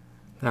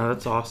 No,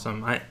 that's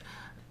awesome.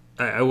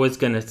 I was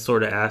going to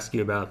sort of ask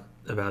you about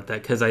that,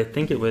 because I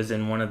think it was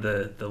in one of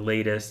the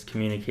latest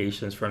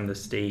communications from the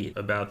state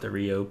about the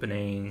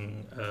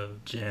reopening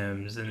of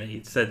gyms, and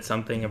they said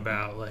something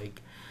about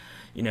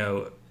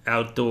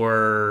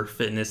outdoor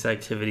fitness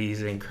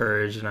activities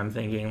encouraged, and I'm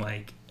thinking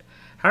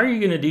how are you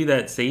going to do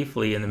that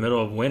safely in the middle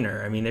of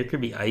winter? I mean, there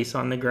could be ice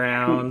on the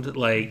ground.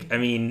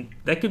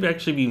 That could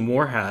actually be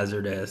more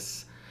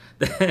hazardous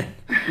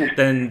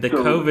than the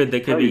COVID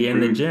that could be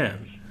in the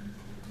gym.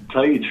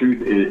 Tell you the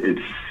truth,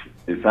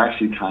 it's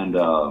actually kind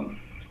of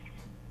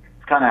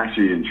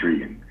actually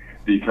intriguing,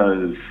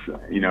 because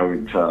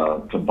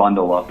to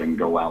bundle up and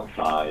go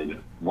outside,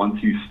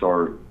 once you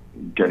start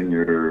getting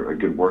a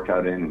good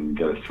workout in and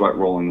get a sweat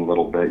rolling a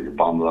little bit, you're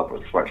bundled up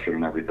with sweatshirt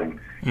and everything,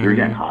 you're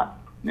getting hot,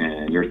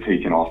 and you're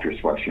taking off your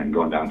sweatshirt and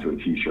going down to a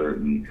t-shirt,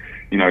 and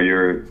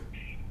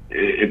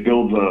it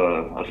builds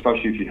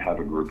especially if you have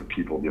a group of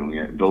people doing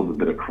it builds a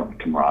bit of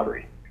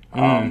camaraderie.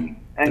 And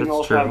you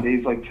also have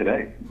days like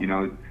today.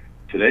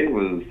 Today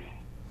was,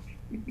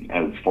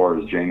 as far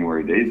as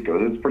January days go,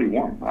 it's pretty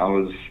warm. I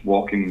was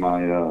walking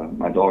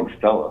my dog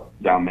Stella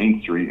down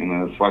Main Street in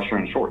a sweatshirt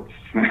and shorts.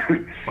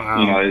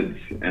 Wow.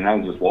 And I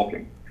was just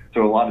walking.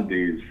 So a lot of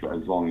days,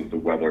 as long as the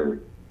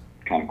weather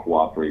kind of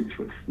cooperates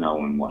with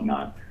snow and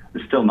whatnot,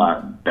 it's still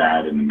not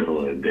bad in the middle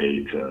of the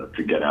day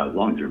to get out, as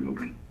long as you're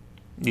moving.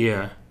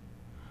 Yeah,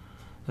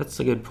 that's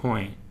a good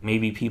point.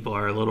 Maybe people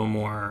are a little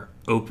more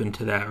open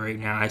to that right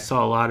now. I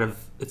saw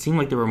it seemed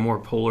like there were more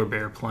polar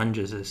bear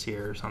plunges this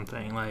year or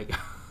something.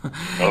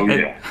 Oh,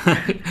 yeah.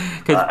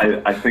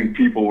 I think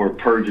people were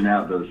purging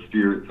out those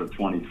spirits of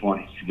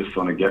 2020. You just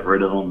want to get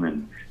rid of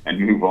them and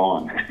move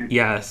on.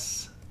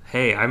 Yes.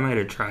 Hey, I might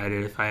have tried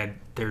it if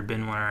there had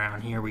been one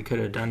around here. We could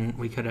have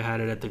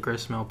had it at the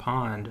Gristmill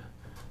Pond.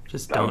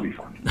 That would be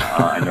fun.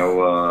 I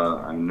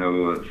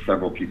know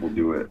several people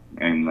do it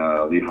in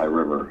Lehigh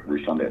River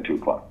every Sunday at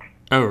 2:00.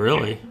 Oh,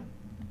 really?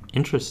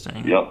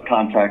 Interesting. Yep.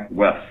 Contact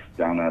Wes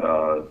down at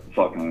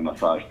Saucony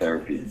Massage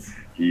Therapy.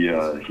 He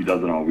does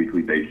it on a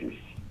weekly basis.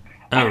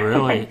 Oh,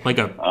 really?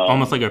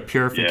 Almost like a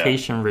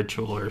purification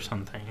ritual or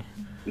something.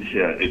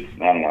 Yeah, I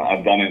don't know.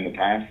 I've done it in the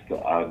past.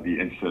 I'd be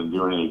interested in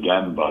doing it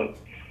again, but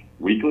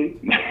weekly?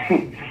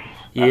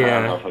 Yeah. I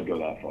don't know if I'd go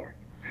that far.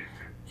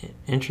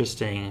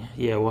 Interesting.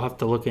 Yeah, we'll have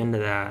to look into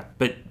that.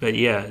 But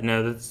yeah,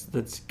 no,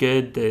 that's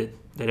good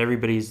that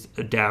everybody's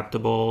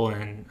adaptable,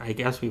 and I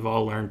guess we've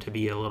all learned to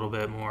be a little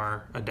bit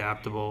more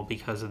adaptable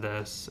because of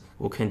this.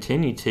 We'll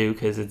continue to,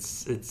 because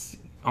it's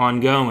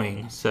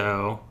ongoing,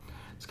 so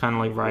it's kind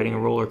of like riding a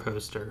roller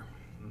coaster.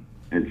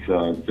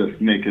 It's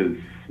just make as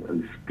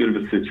good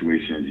of a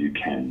situation as you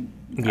can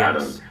out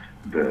of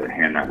the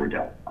hand that we're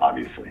dealt,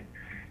 obviously.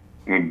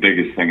 And the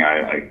biggest thing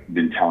I've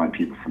been telling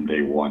people from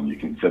day one, you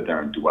can sit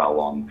there and dwell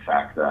on the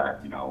fact that,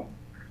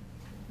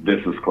 this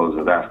is closed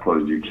or that's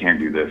closed, you can't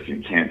do this,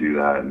 you can't do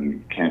that, and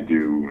you can't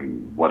do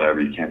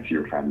whatever, you can't see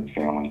your friends and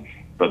family.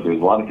 But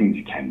there's a lot of things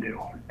you can do.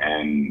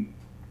 And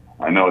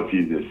I know it's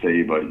easy to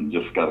say, but you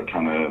just got to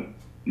kind of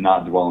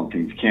not dwell on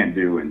things you can't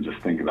do and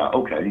just think about,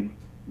 okay,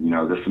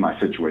 this is my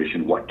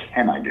situation, what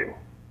can I do?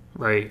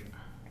 Right.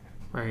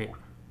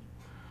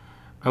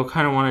 I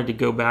kind of wanted to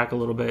go back a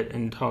little bit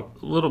and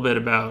talk a little bit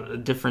about a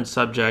different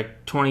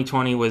subject.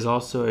 2020 was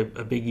also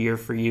a big year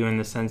for you in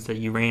the sense that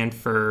you ran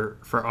for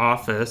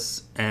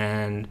office,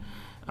 and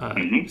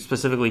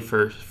specifically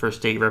for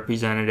state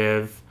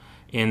representative.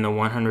 in the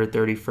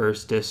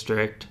 131st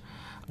district.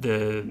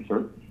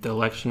 The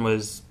election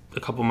was a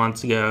couple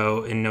months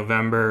ago in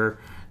November.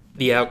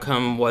 The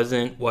outcome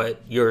wasn't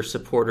what your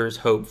supporters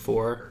hoped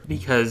for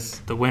because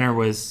the winner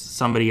was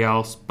somebody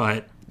else.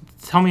 But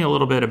tell me a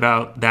little bit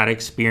about that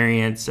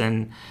experience,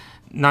 and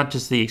not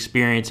just the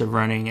experience of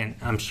running. And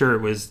I'm sure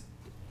it was,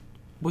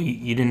 well,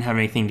 you didn't have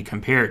anything to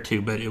compare it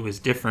to, but it was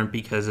different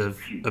because of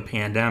a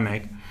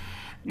pandemic.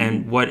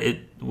 And what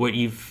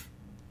you've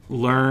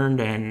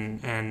learned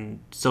and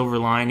silver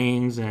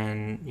linings,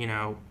 and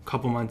a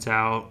couple months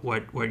out,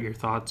 what your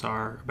thoughts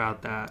are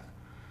about that.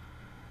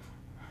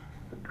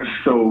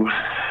 So,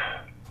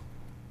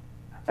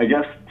 I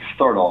guess to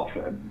start off,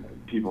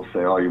 people say,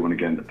 "Oh, you want to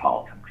get into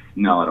politics?"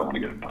 No, I don't want to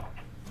get into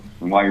politics.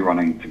 And why are you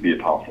running to be a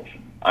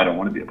politician? I don't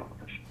want to be a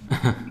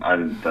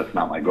politician. That's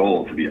not my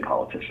goal to be a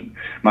politician.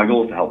 My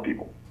goal is to help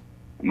people.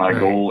 My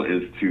goal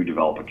is to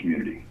develop a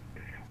community.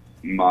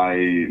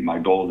 My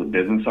goal as a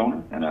business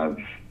owner, and I've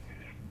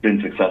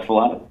been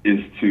successful at it,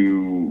 is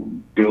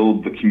to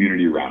build the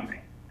community around me.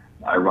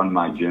 I run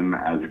my gym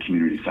as a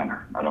community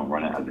center. I don't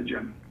run it as a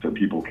gym. So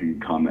people can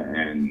come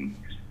and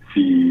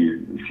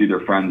see their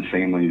friends,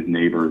 families,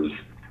 neighbors.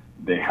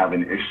 They have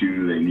an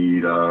issue. They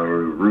need a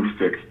roof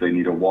fixed. They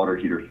need a water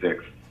heater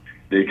fixed.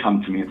 They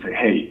come to me and say,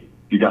 "Hey,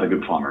 you got a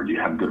good plumber? Do you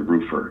have a good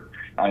roofer?"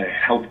 I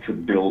help to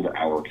build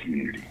our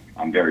community.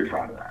 I'm very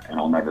proud of that, and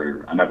I'll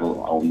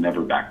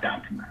never back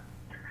down from that.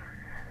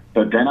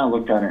 But then I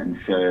looked at it and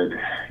said,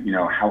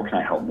 how can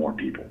I help more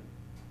people?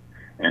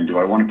 And do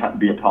I want to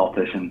be a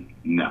politician?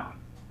 No.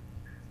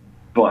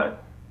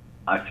 But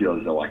I feel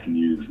as though I can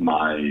use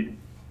my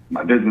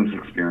business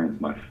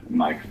experience,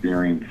 my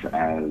experience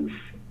as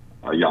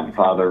a young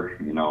father.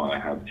 I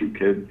have two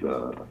kids,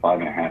 a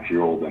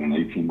 5.5-year-old and an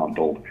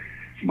 18-month-old.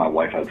 My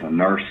wife has a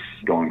nurse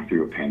going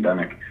through a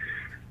pandemic.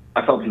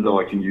 I felt as though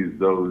I can use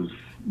those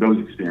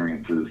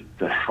experiences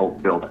to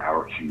help build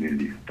our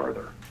community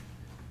further.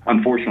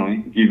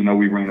 Unfortunately, even though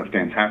we ran a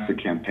fantastic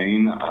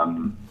campaign,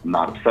 I'm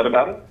not upset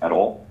about it at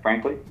all,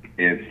 frankly.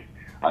 If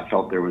I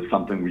felt there was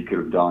something we could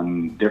have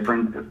done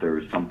different, if there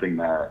was something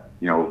that,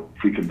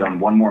 if we could have done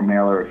one more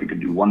mailer, if we could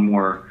do one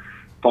more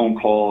phone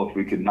call, if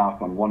we could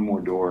knock on one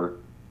more door,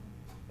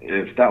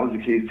 if that was the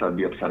case, I'd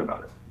be upset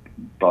about it.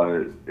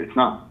 But it's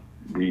not.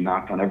 We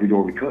knocked on every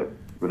door we could.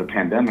 With a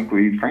pandemic,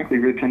 we frankly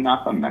really couldn't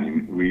knock on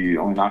many. We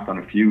only knocked on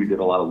a few. We did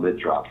a lot of lit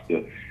drops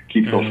to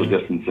keep social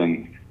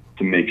distancing,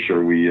 to make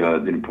sure we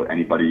didn't put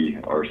anybody,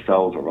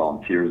 ourselves or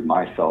volunteers,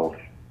 myself,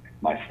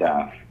 my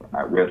staff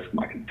at risk,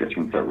 my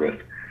constituents at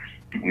risk.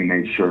 We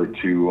made sure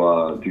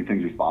to do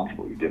things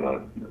responsibly. We did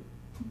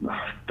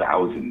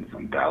thousands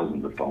and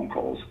thousands of phone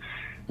calls.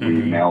 We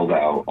mailed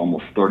out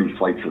almost 30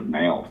 flights of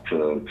mail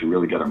to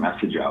really get our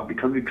message out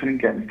because we couldn't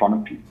get in front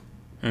of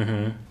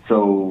people.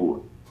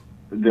 So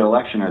the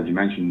election, as you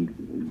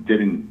mentioned,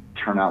 didn't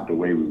turn out the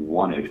way we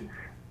wanted,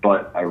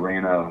 but I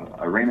ran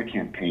a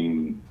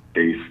campaign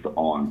based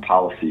on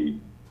policy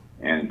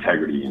and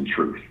integrity and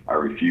truth. I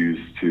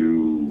refused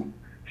to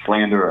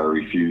slander. I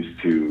refused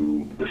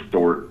to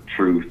distort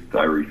truth.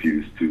 I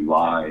refused to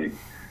lie.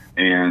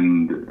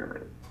 And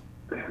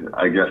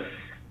I guess,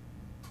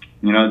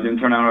 it didn't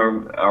turn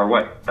out our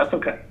way. That's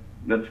okay.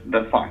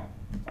 That's fine.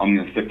 I'm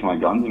going to stick to my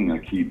guns. I'm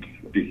going to keep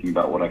speaking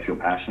about what I feel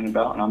passionate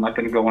about, and I'm not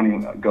going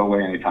to go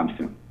away anytime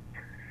soon.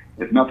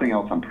 If nothing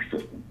else, I'm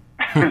persistent.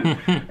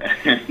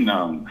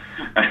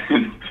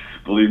 and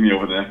believe me,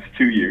 over the next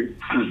 2 years,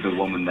 the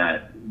woman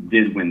that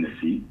did win the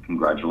seat,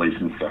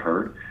 congratulations to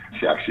her.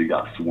 She actually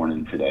got sworn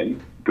in today.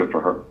 Good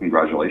for her.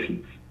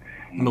 Congratulations.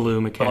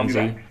 Malou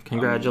McKenzie.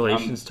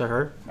 Congratulations to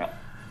her.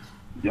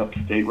 Yep,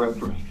 State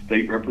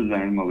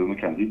Representative Malou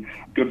McKenzie.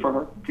 Good for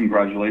her.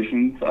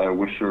 Congratulations. I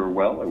wish her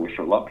well. I wish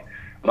her luck.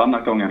 But I'm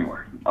not going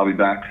anywhere. I'll be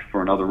back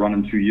for another run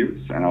in 2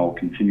 years, and I'll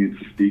continue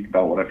to speak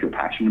about what I feel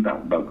passionate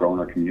about growing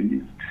our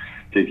communities,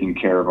 taking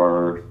care of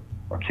our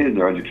kids,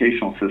 our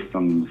educational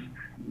systems,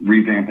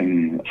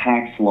 revamping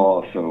tax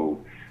law,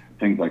 so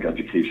things like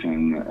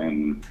education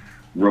and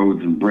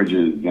roads and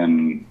bridges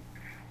and,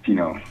 you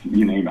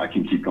name it, I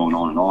can keep going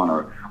on and on,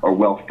 are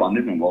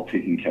well-funded and well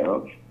taken care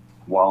of,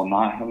 while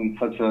not having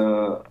such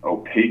a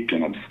opaque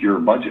and obscure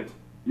budget.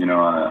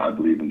 I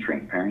believe in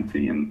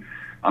transparency, and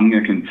I'm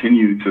going to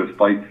continue to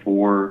fight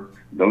for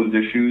those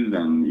issues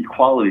and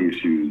equality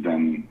issues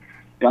and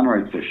gun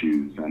rights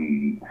issues.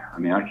 And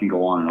I can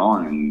go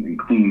on and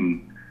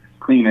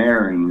clean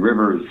air and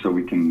rivers, so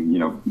we can,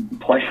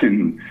 play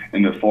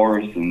in the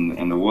forests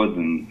and the woods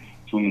and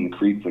swim in the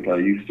creeks like I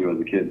used to as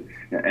a kid,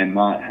 and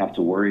not have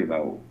to worry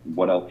about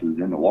what else is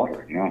in the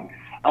water.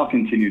 I'll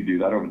continue to do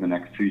that over the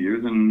next 2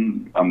 years,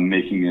 and I'm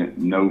making it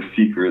no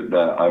secret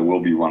that I will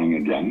be running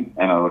again.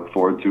 And I look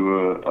forward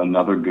to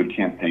another good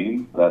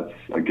campaign that's,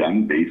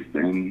 again, based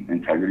in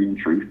integrity and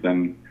truth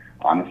and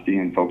honesty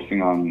and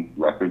focusing on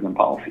records and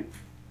policy.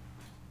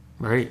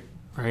 Right.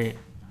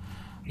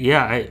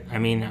 Yeah,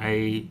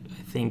 I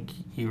think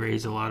you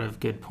raise a lot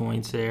of good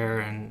points there,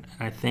 and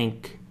I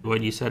think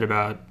what you said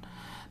about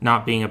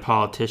not being a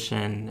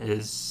politician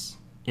is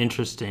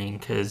interesting,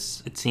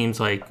 because it seems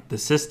like the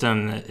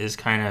system is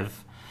kind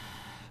of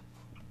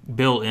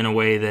built in a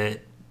way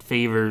that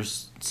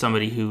favors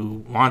somebody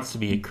who wants to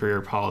be a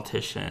career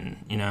politician,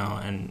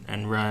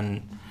 and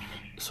run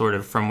sort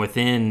of from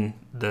within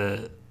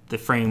the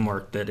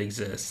framework that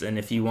exists. And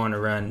if you want to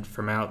run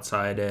from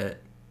outside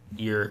it,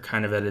 you're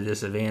kind of at a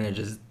disadvantage.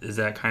 Is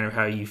that kind of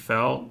how you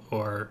felt,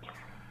 or?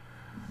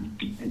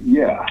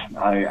 Yeah,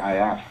 I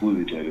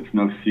absolutely did. It's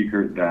no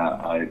secret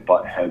that I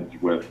butt heads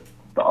with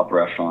the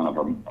upper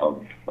echelon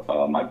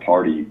of my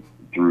party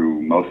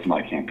through most of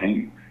my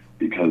campaign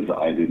because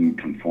I didn't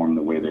conform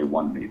the way they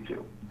wanted me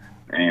to.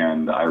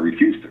 And I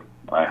refused to.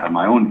 I have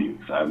my own views.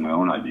 I have my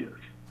own ideas.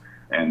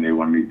 And they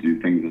wanted me to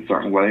do things a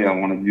certain way. I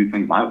wanted to do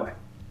things my way.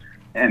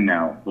 And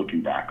now,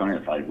 looking back on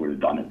it, if I would have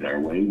done it their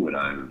way, would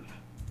I have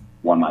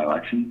won my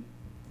election?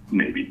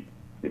 Maybe.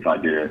 If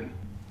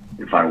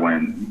I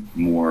went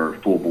more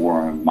full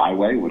bore on my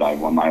way, would I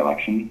have won my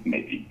election?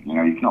 Maybe. You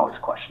can always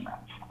question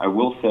that. I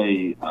will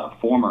say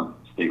former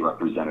state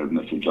representative,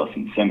 Mr.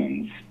 Justin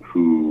Simmons,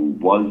 who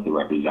was the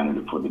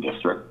representative for the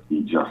district,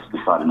 he just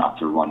decided not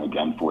to run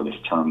again for this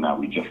term that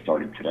we just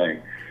started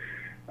today.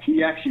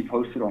 He actually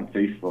posted on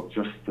Facebook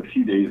just a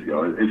few days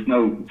ago. It's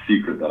no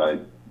secret that I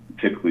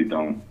typically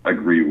don't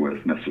agree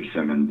with Mr.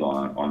 Simmons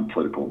on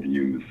political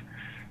views.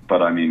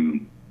 But I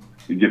mean,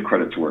 you give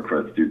credit to where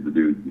credit's due.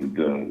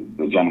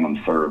 The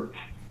gentleman served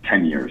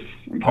 10 years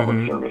in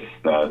public service.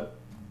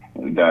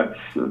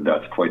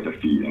 That's quite the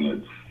feat,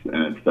 and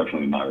it's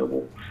definitely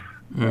admirable.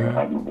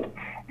 Admirable.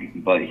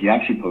 But he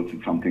actually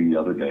posted something the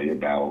other day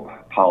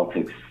about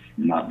politics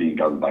not being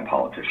governed by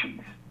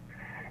politicians.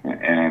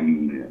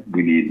 And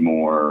we need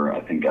more,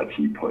 I think as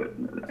he put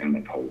in the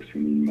post,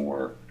 we need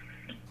more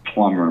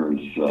plumbers,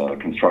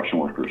 construction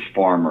workers,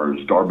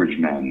 farmers, garbage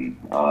men,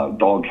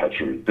 dog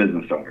catchers,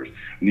 business owners.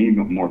 We need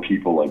more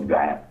people like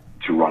that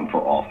to run for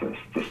office,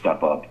 to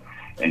step up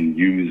and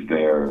use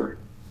their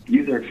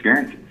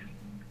experiences.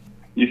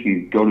 You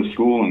can go to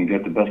school and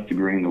get the best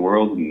degree in the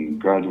world and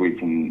graduate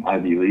from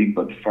Ivy League,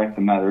 but the fact of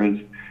the matter is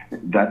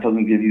that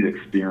doesn't give you the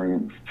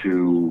experience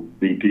to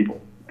lead people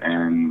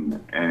and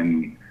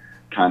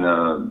kind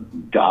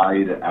of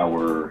guide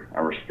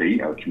our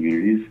state, our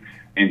communities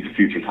into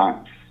future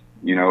times.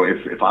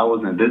 If I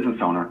wasn't a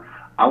business owner,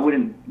 I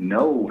wouldn't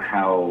know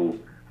how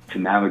to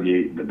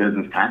navigate the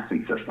business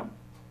taxing system,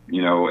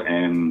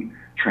 and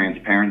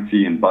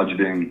transparency and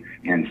budgeting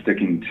and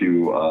sticking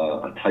to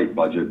a tight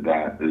budget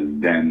that is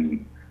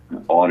then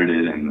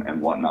audited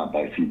and whatnot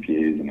by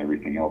CPAs and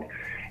everything else.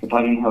 If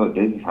I didn't have a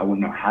business, I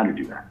wouldn't know how to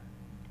do that.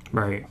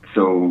 Right.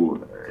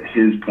 So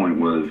his point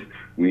was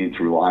we need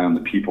to rely on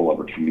the people of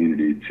our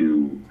community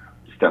to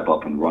step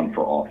up and run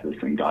for office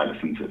and guide us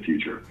into the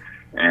future.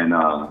 And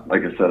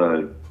like I said,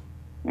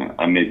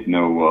 I make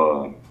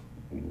no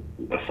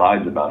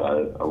asides about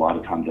it. A lot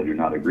of times I do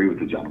not agree with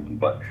the gentleman,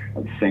 but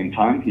at the same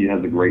time, he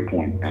has a great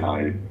point, and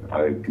I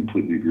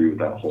completely agree with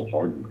that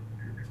wholeheartedly.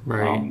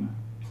 Right.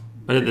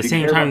 But at the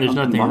same time, there's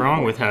nothing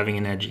wrong with having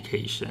an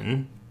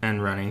education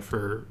and running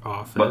for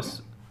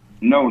office.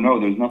 No,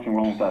 there's nothing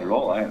wrong with that at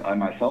all. I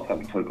myself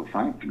have a political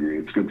science degree.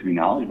 It's good to be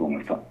knowledgeable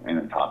in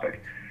a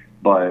topic,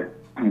 but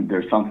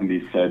there's something to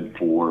be said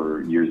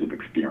for years of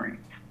experience.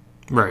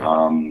 Right.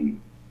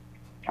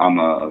 I'm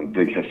a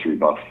big history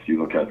buff. You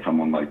look at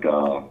someone like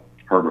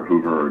Herbert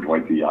Hoover or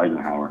Dwight D.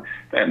 Eisenhower,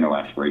 they had no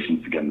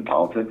aspirations to get into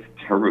politics.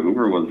 Herbert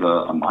Hoover was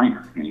a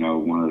miner,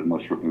 one of the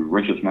most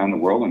richest men in the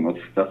world and most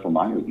successful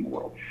miners in the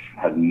world.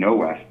 Had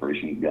no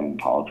aspirations to get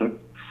into politics.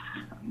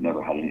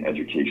 Never had any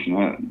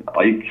education.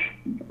 Ike,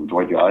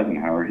 Dwight D.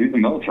 Eisenhower, he was a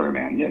military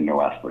man. He had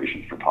no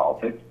aspirations for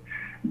politics.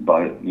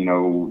 But,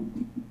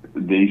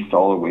 they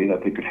saw a way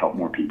that they could help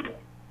more people.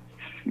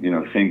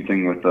 Same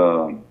thing with,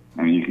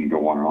 you can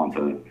go on and on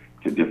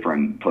to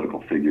different political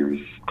figures.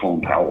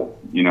 Colin Powell,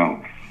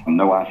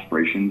 no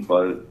aspirations,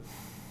 but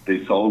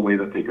they saw a way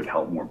that they could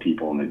help more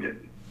people, and they did.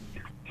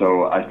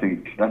 So I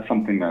think that's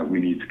something that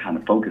we need to kind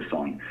of focus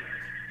on.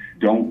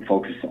 Don't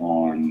focus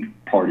on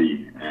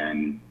party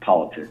and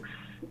politics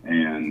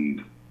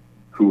and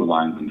who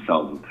aligns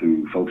themselves with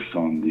who. Focus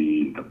on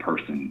the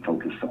person.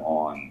 Focus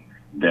on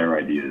their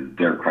ideas,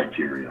 their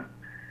criteria,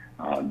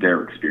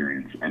 their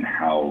experience, and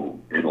how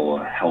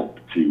it'll help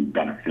to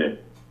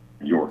benefit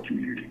your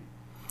community.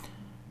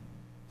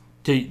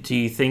 Do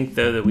you think,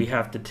 though, that we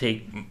have to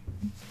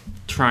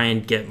try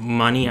and get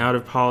money out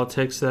of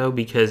politics, though?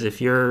 Because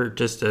if you're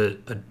just a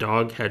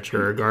dog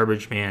catcher or a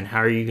garbage man, how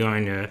are you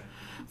going to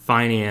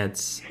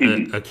finance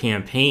a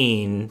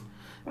campaign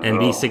and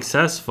be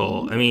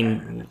successful? I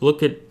mean,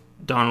 look at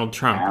Donald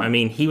Trump. I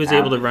mean, he was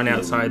able to run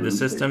outside the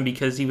system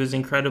because he was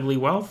incredibly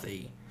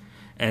wealthy.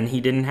 And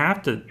he didn't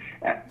have to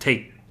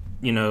take,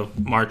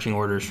 marching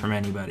orders from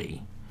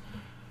anybody.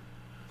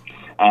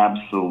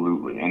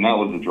 Absolutely. And that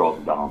was the draw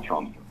to Donald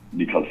Trump,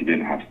 because he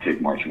didn't have to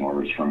take marching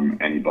orders from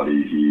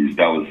anybody.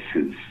 That was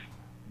his,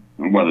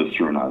 whether it's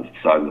true or not, it's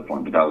beside the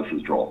point, but that was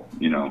his draw.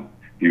 He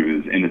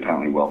was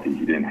independently wealthy.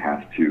 He didn't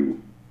have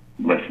to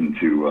listen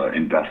to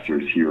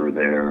investors here or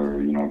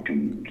there,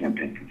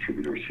 campaign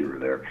contributors here or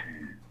there.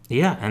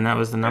 Yeah, and that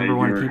was the number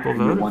one people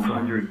voted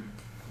for.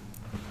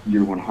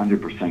 You're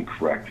 100%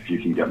 correct. If you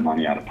can get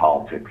money out of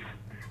politics,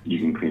 you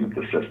can clean up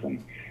the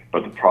system.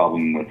 But the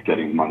problem with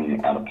getting money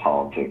out of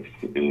politics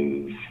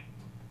is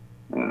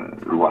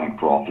running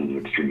for office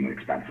is extremely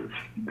expensive.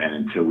 And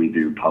until we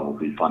do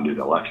publicly funded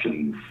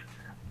elections,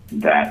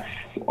 that's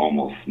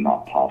almost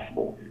not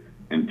possible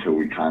until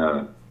we kind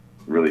of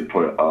really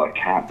put a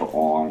cap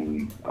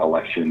on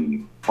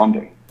election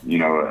funding.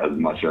 As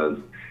much as,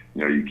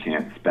 you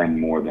can't spend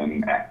more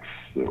than X,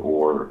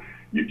 or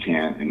you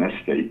can't in this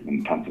state,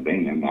 in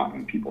Pennsylvania, not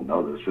many people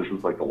know this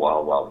is like the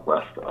wild, wild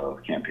west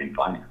of campaign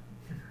finance.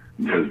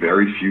 There's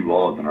very few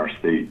laws in our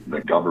state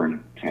that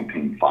govern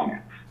campaign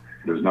finance.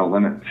 There's no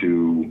limit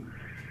to,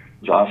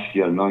 Josh,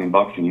 you had $1 million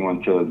and you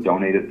want to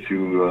donate it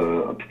to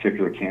a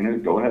particular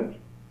candidate, go ahead.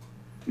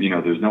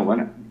 There's no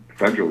limit.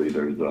 Federally,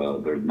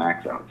 there's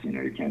max outs.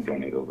 You can't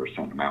donate over a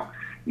certain amount.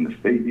 In the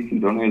state, you can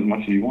donate as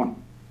much as you want.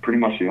 Pretty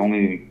much the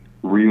only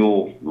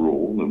real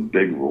rule, the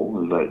big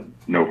rule, is that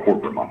no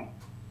corporate money.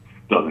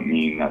 Doesn't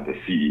mean that the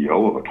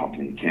CEO of a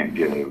company can't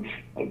give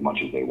as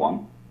much as they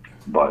want,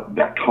 but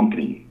that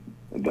company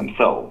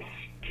themselves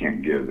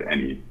can't give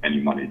any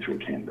money to a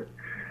candidate.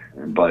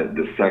 But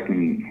the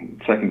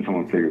second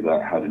someone figures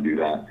out how to do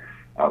that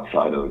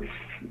outside of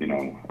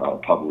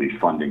publicly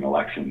funding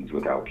elections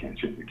without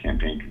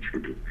campaign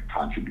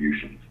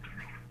contributions,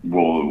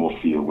 we'll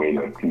see a way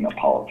to clean up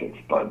politics.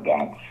 But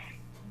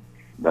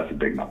that's a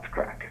big nut to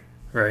crack.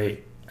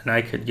 Right. And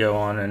I could go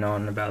on and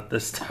on about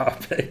this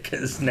topic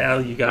because now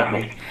you got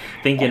me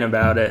thinking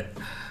about it,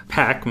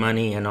 PAC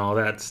money and all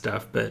that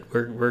stuff. But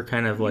we're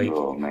kind of like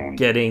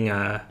getting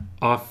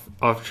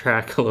off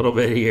track a little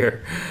bit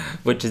here,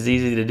 which is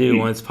easy to do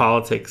once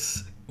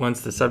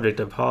the subject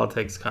of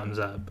politics comes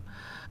up.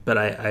 But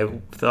I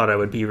thought I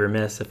would be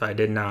remiss if I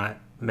did not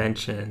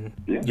mention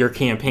your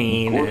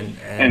campaign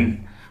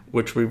and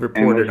which we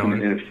reported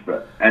on. If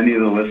any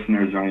of the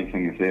listeners or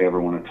anything, if they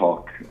ever want to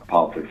talk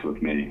politics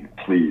with me,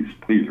 please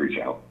reach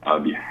out.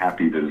 I'd be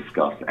happy to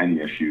discuss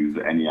any issues,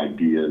 any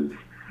ideas.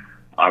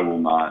 I will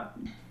not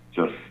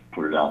just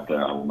put it out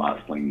there. I will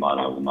not sling mud.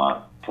 I will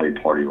not play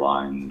party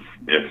lines.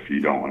 If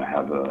you don't want to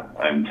have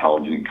an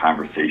intelligent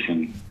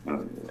conversation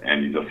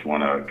and you just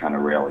want to kind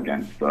of rail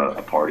against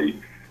a party,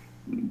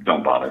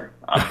 don't bother.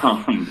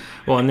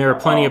 Well, and there are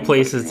plenty of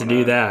places to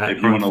do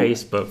that on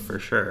Facebook for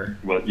sure.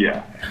 Well,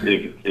 yeah.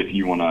 If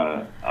you want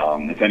to,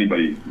 if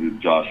anybody,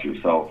 Josh,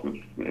 yourself,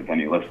 if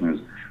any listeners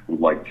would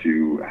like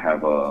to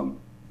have a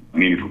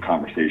meaningful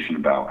conversation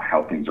about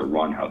how things are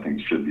run, how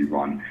things should be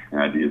run, and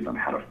ideas on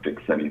how to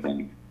fix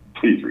anything,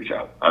 please reach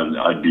out.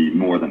 I'd be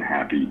more than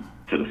happy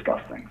to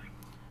discuss things.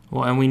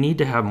 Well, and we need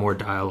to have more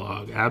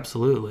dialogue.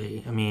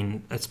 Absolutely. I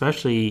mean,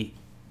 especially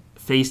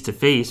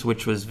face-to-face,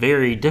 which was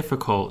very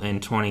difficult in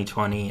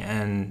 2020,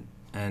 and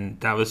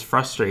that was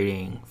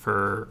frustrating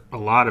for a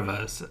lot of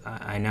us,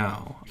 I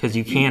know, because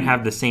you can't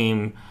have the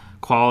same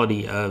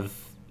quality of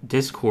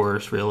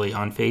discourse really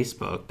on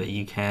Facebook that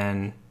you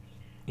can,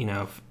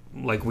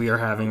 like we are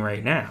having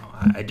right now.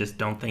 I just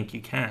don't think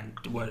you can.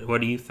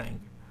 What do you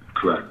think?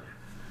 Correct.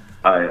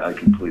 I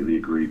completely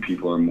agree.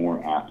 People are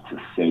more apt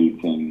to say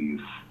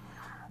things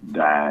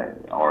that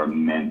are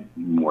meant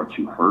more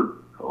to hurt,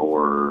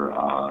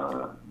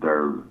 or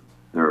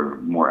they're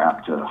more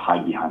apt to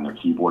hide behind their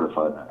keyboard, as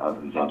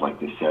I'd like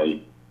to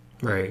say,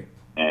 right,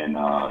 and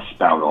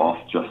spout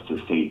off just to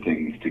say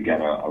things to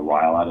get a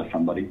rile out of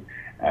somebody,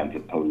 as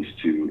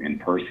opposed to in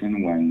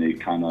person when they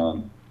kind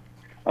of,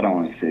 I don't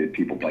want to say that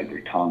people bite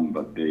their tongue,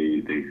 but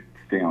they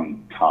stay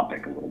on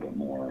topic a little bit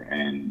more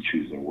and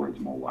choose their words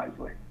more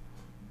wisely.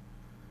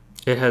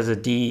 It has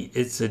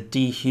it's a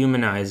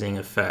dehumanizing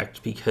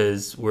effect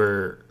because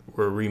we're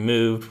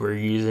removed. We're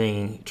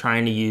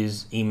trying to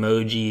use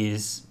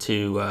emojis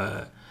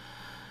to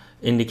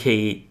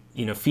indicate,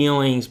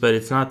 feelings, but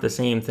it's not the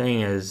same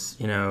thing as,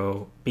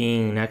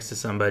 being next to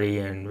somebody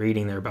and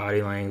reading their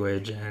body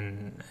language,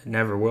 and it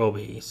never will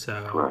be.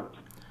 So correct.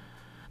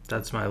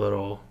 That's my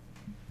little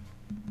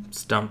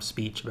stump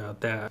speech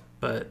about that.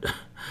 But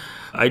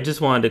I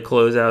just wanted to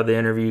close out the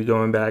interview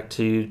going back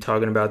to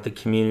talking about the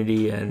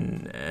community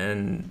and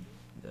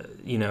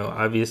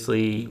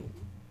obviously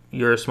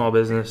you're a small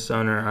business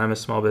owner, I'm a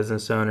small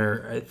business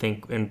owner. I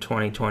think in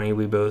 2020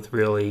 we both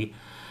really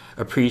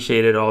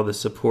appreciated all the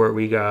support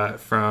we got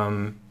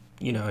from,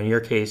 in your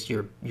case,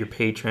 your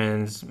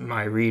patrons,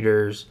 my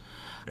readers,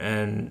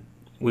 and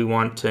we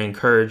want to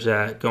encourage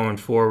that going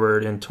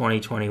forward in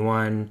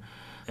 2021.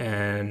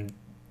 And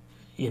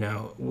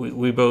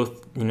we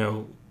both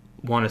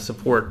want to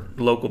support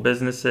local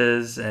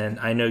businesses, and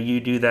I know you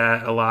do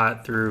that a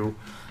lot through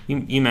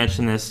you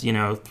mentioned this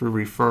through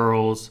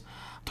referrals.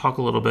 Talk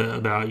a little bit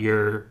about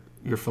your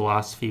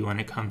philosophy when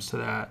it comes to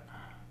that.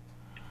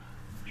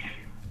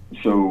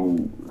 So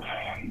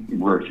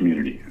we're a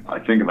community. I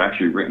think I've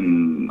actually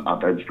written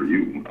op-eds for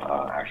you,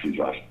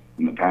 Josh,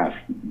 in the past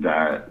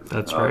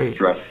that's right.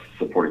 Stress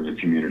supporting the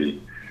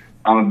community.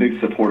 I'm a big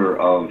supporter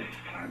of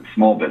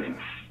small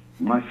business.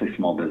 When I say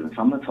small business,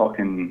 I'm not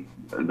talking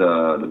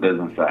the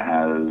business that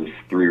has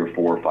 3 or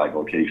 4 or 5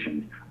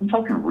 locations. I'm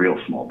talking real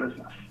small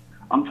business.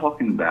 I'm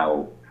talking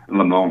about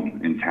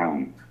Lamone in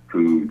town,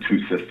 who two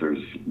sisters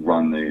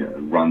run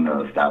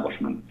the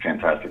establishment.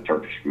 Fantastic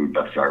Turkish food,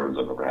 best drivers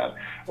I've ever had.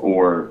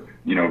 Or,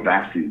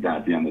 Vassie's down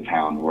at the end of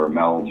town, where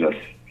Mel just,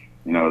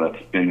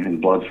 that's been his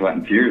blood, sweat,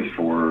 and tears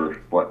for,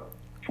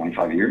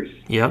 25 years?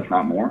 Yep. If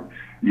not more.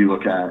 You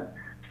look at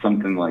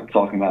something like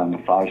talking about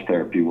massage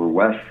therapy, where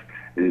Wes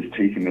is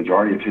taking the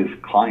majority of his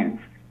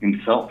clients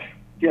himself.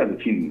 Yeah, the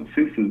team of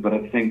masseuses, but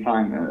at the same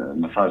time,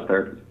 massage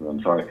therapist,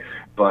 I'm sorry.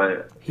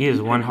 But he is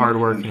one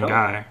hardworking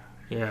guy.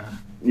 Yeah.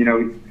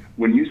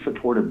 When you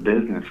support a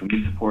business, when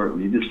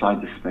you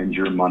decide to spend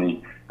your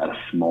money at a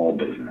small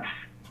business,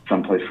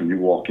 someplace when you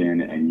walk in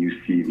and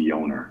you see the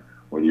owner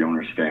or the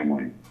owner's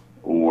family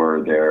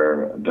or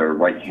their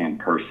right-hand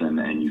person,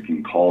 and you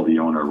can call the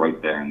owner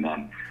right there and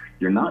then,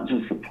 you're not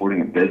just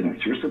supporting a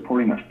business, you're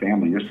supporting a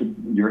family.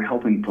 You're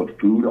helping put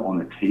food on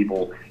the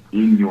table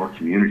in your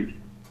community.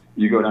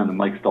 You go down to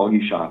Mike's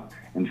Doggy Shop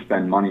and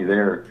spend money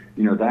there,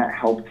 that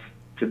helps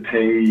to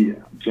pay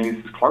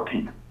James's car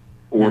payment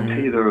or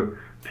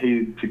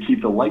pay to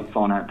keep the lights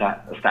on at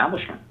that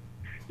establishment.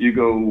 You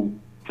go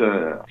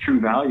to True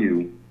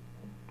Value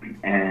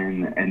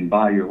and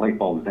buy your light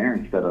bulbs there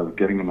instead of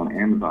getting them on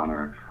Amazon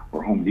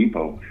or Home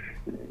Depot.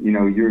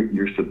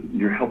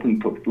 You're helping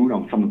put food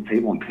on someone's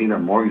table and pay their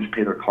mortgage,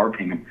 pay their car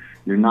payment.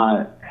 You're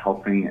not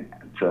helping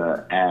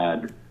to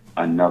add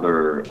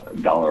another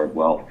dollar of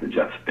wealth to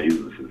Jeff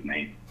Bezos'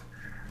 name.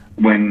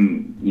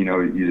 When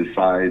you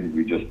decide,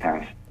 we just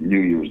passed New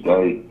Year's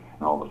Day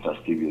and all the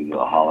festivities of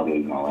the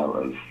holidays and all that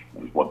was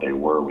what they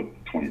were with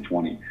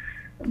 2020.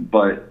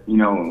 But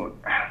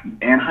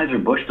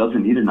Anheuser-Busch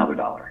doesn't need another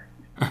dollar.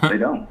 They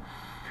don't.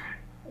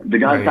 The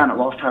guys down at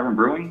Lost Tavern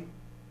Brewing,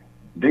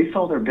 they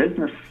saw their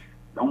business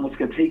almost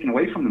get taken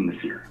away from them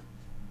this year.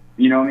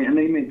 And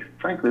they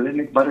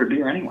make better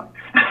beer anyway.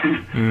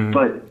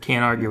 But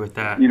can't argue with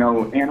that.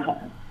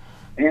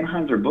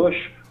 Anheuser-Busch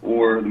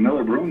or the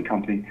Miller Brewing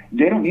Company,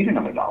 they don't need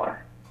another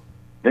dollar.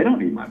 They don't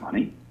need my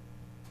money.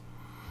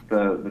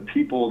 The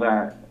people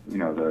that,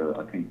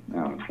 I think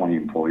 20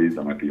 employees,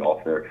 that might be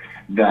off there,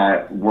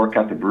 that work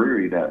at the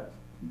brewery, that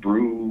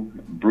brew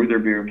their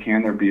beer,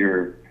 can their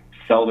beer,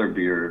 sell their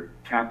beer,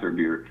 tap their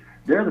beer,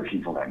 they're the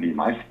people that need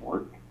my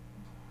support.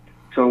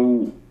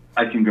 So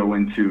I can go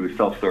into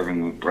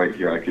self-serving right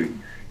here. I could,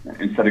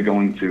 instead of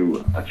going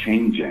to a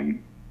chain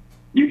gym,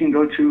 you can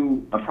go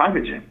to a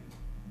private gym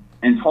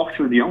and talk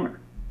to the owner.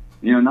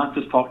 Not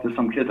just talk to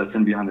some kid that's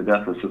in behind the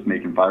desk that's just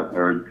making $5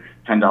 or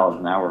 $10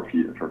 an hour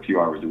for a few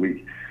hours a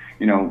week.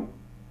 When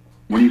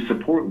you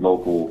support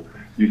local,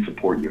 you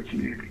support your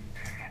community,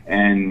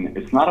 and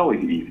it's not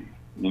always easy.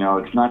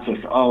 It's not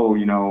just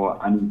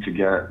I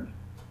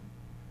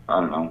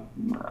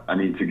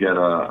need to get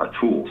a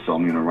tool, so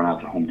I'm going to run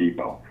out to Home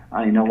Depot.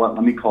 You know what?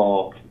 Let me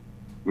call,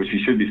 which you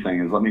should be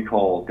saying is, let me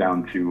call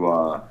down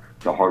to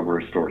the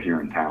hardware store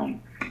here in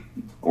town,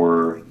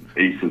 or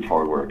Ace's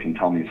Hardware,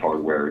 Kentelme's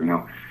Hardware,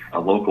 a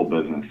local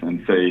business,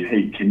 and say,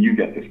 hey, can you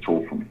get this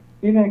tool for me?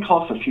 Even if it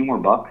costs a few more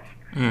bucks.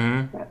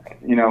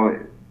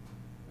 Mm-hmm.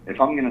 If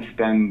I'm going to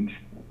spend,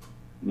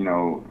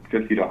 $50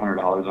 to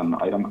 $100 on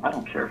an item, I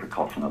don't care if it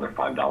costs another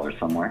 $5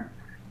 somewhere.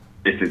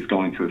 If it's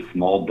going to a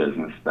small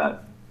business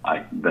that's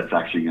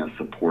actually going to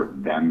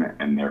support them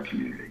and their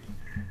community.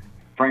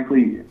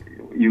 Frankly,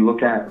 you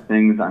look at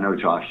things, I know,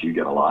 Josh, you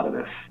get a lot of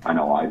this. I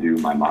know I do.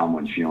 My mom,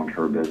 when she owned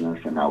her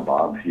business, and now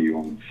Bob, he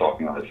owns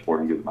talking about his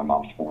sporting goods, my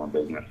mom's former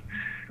business.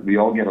 We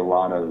all get a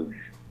lot of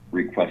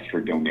requests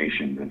for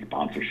donations and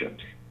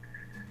sponsorships.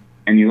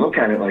 And you look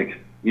at it like,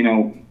 you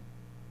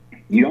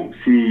don't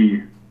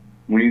see,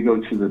 when you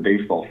go to the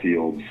baseball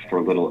fields for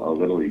a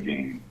Little League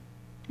game,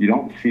 you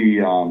don't see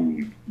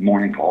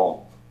Morning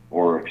Call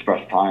or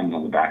Express Times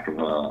on the back of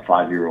a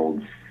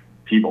 5-year-old's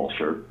T-ball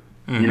shirt.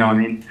 Mm-hmm. You know what I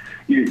mean?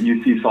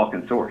 You see Salk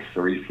and Source,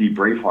 or you see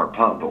Braveheart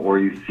Pub, or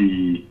you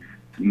see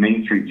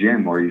Main Street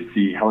Gym, or you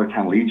see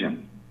Hellertown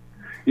Legion.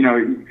 You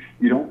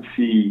don't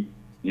see,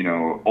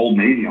 Old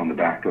Navy on the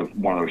back of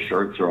one of those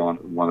shirts or on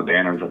one of the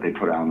banners that they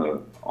put on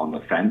the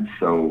fence,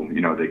 so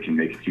they can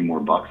make a few more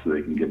bucks, so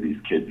they can give these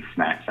kids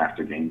snacks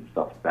after games,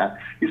 stuff like that.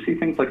 You see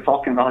things like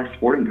Falcon Valley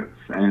Sporting Goods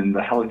and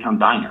the Hellertown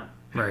Diner.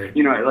 Right.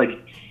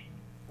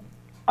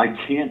 I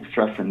can't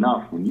stress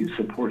enough, when you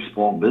support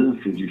small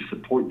businesses, you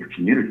support your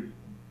community.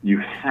 You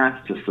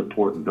have to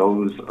support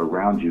those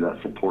around you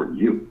that support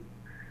you.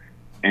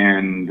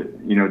 And,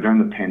 during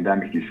the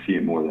pandemic, you see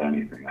it more than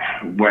anything.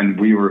 When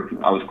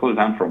I was closed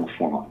down for almost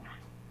 4 months.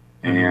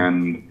 Mm-hmm.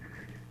 And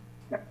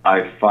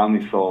I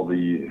finally saw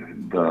the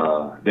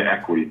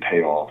equity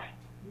pay off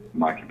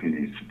my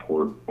community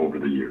support over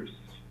the years.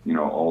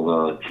 All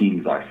the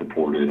teams I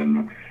supported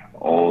and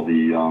all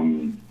the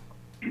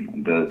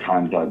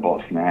times I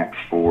bought snacks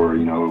for,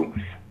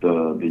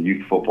 the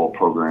youth football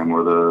program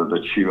or the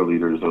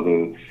cheerleaders or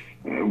the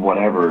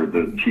whatever,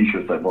 the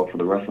T-shirts I bought for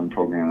the wrestling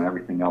program and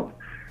everything else.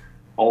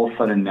 All of a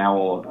sudden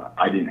now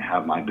I didn't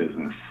have my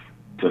business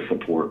to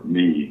support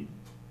me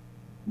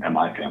and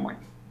my family.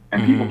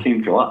 And mm-hmm. people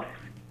came to us,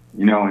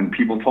 and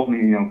people told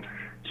me,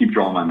 keep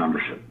drawing my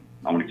membership.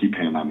 I'm going to keep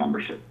paying my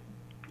membership.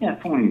 Yeah,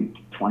 it's only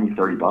 $20,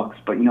 $30,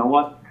 but you know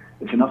what?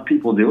 If enough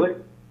people do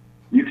it,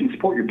 you can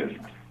support your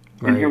business.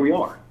 Right. And here we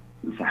are.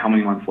 So how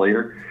many months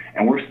later?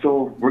 And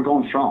we're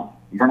going strong.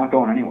 We're not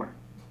going anywhere.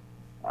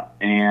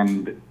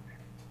 And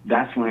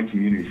that's when a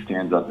community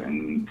stands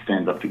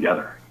up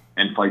together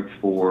and fights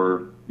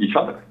for each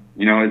other.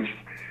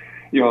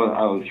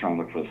 I was trying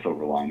to look for the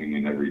silver lining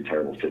in every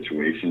terrible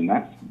situation.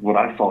 That's what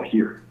I saw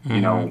here.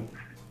 Mm-hmm.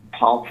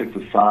 Politics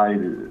aside,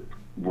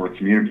 we're a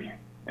community.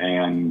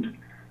 And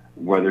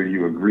whether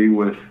you agree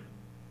with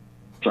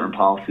certain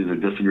policies or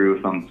disagree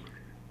with them,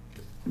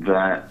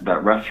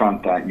 that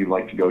restaurant that you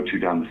like to go to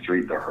down the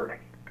street, they're hurting.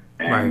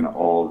 And right.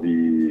 all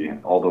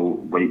the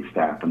wait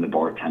staff and the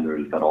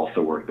bartenders that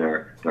also work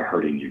there, they're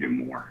hurting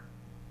even more.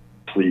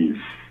 Please,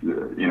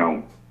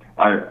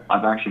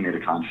 I've actually made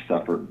a conscious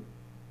effort.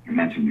 I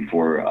mentioned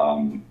before,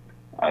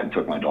 I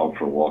took my dog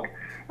for a walk.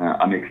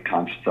 I make a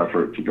conscious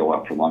effort to go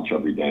out for lunch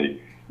every day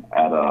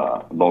at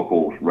a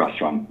local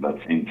restaurant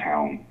that's in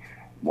town.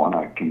 One,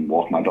 I can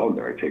walk my dog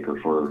there. I take her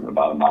for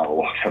about a mile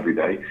walk every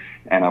day,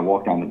 and I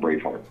walk down to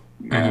Braveheart,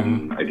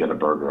 and I get a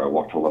burger. I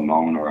walk to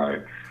Limon, or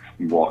I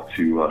walk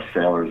to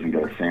Sailors and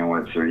get a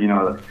sandwich,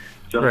 or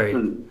just right.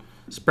 to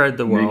spread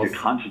the wealth. Make a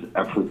conscious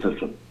effort to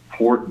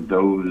support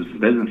those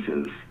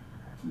businesses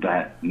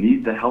that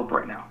need the help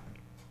right now.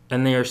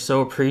 And they are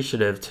so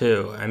appreciative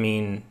too. I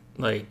mean,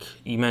 like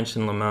you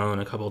mentioned Limon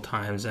a couple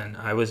times, and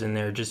I was in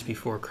there just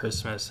before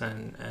Christmas,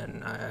 and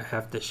I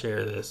have to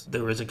share this.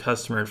 There was a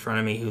customer in front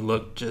of me who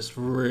looked just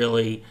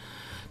really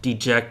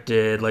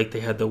dejected, like they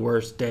had the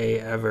worst day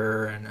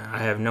ever, and I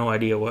have no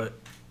idea what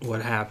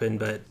happened,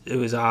 but it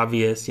was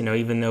obvious,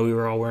 even though we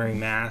were all wearing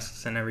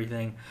masks and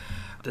everything,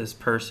 this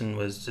person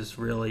was just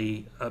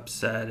really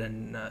upset,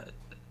 and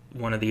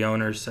one of the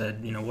owners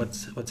said,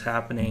 what's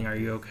happening? Are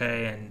you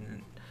okay? And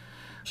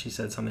she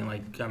said something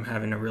like, I'm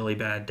having a really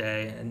bad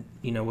day. And,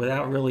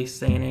 without really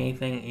saying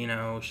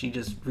anything, she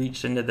just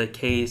reached into the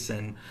case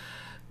and,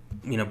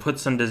 put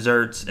some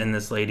desserts in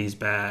this lady's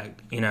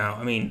bag.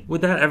 I mean,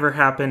 would that ever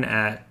happen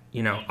at,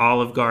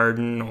 Olive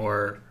Garden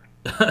or...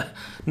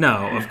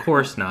 No, of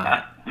course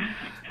not.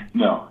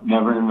 No,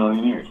 never in a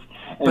million years.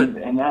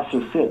 And that's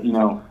just it.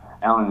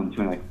 Alan and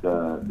Tunick,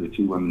 the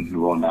two women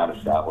who own that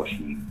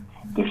establishment,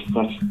 they're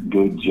such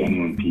good,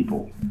 genuine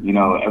people.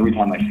 Every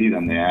time I see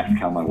them, they ask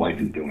how my wife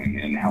is doing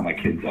and how my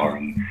kids are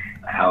and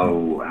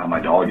how my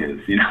dog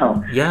is.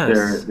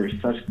 Yes. They're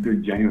such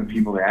good, genuine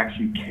people. They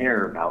actually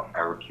care about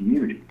our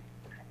community.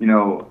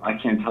 I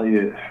can't tell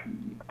you,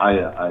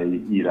 I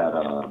eat at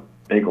a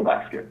bagel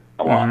basket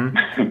a lot,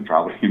 mm-hmm.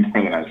 Probably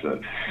more than I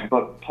should.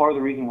 But part of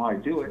the reason why I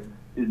do it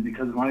is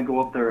because when I go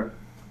up there,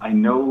 I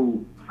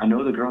know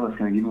the girl that's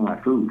going to give me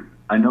my food.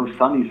 I know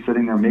Sonny's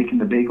sitting there making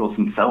the bagels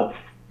himself.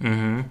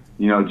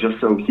 Mm-hmm. Just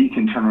so he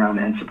can turn around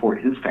and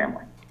support his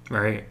family.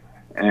 Right.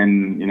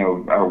 And,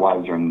 our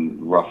wives are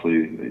in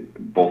roughly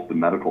both the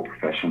medical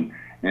profession.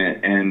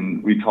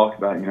 And we talk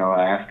about,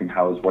 I asked him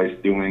how his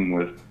wife's doing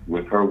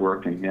with her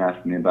work, and he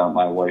asked me about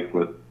my wife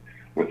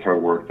with her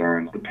work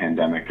during the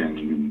pandemic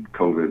and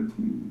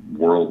COVID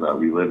world that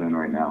we live in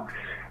right now.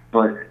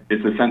 But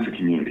it's a sense of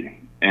community.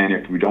 And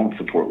if we don't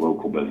support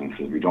local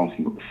businesses, we don't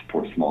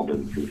support small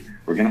businesses,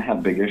 we're going to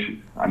have big issues.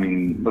 I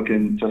mean, look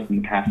in just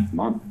in the past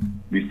month,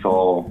 we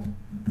saw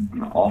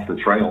Off the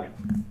Trail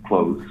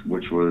close,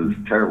 which was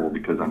terrible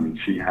because,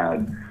 she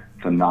had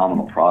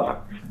phenomenal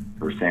products.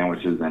 Her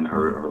sandwiches and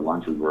her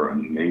lunches were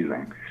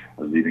amazing.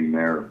 I was eating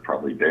there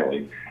probably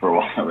daily for a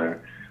while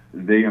there.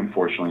 They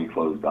unfortunately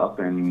closed up,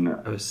 and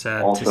I was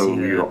sad also to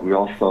see that. we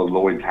also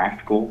Lloyd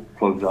Tactical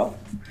closed up.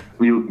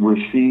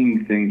 We're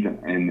seeing things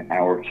in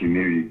our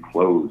community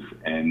close,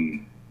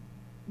 and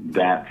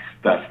that's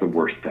the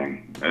worst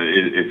thing.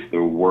 It's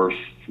the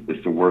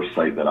worst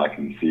sight that I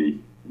can see.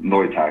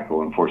 Lloyd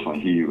Tactical,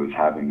 unfortunately, he was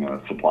having a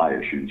supply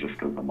issue just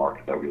because of the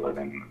market that we live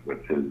in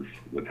with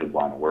his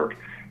line of work.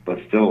 But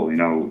still,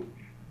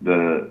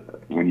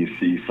 when you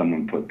see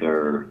someone put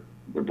their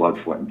blood,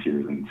 sweat, and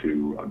tears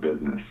into a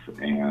business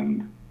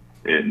and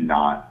it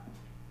not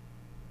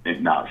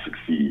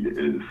succeed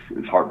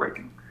is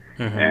heartbreaking.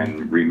 Mm-hmm.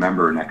 And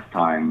remember, next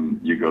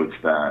time you go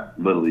to that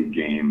Little League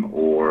game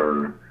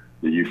or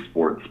the youth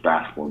sports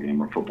basketball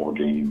game or football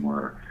game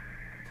or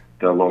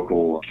the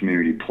local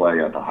community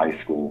play at the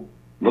high school,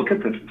 look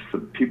at the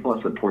people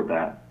that support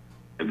that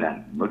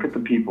event. Look at the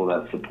people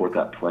that support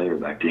that play or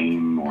that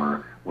game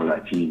or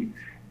that team,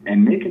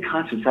 and make a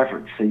conscious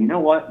effort to say, you know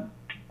what?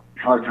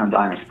 Colortown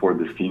Diner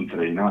supported this team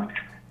today. You know what?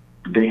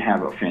 They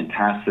have a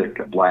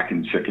fantastic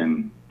blackened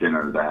chicken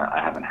dinner that I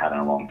haven't had in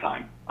a long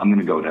time. I'm going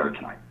to go there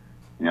tonight.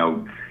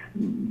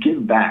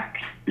 Give back,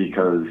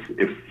 because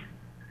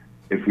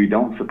if we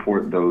don't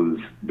support those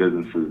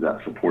businesses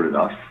that supported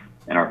us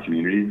in our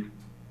communities,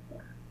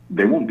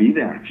 they won't be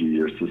there in a few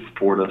years to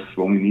support us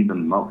when we need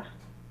them the most.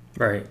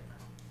 Right.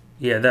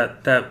 Yeah,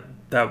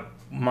 that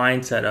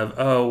mindset of,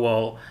 oh,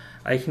 well,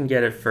 I can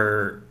get it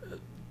for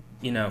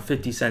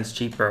 50 cents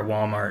cheaper at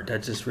Walmart,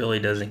 that just really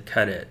doesn't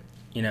cut it,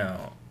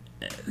 No.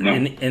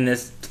 in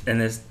this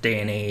day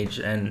and age,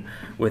 and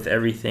with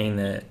everything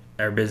that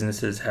our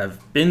businesses have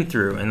been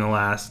through in the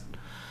last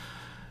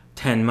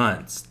 10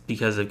 months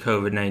because of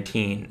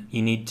COVID-19.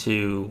 You need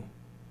to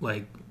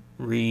like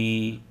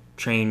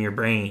retrain your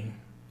brain.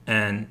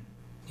 And,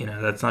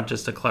 that's not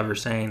just a clever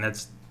saying,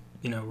 that's,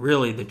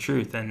 really the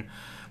truth. And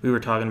we were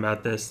talking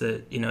about this,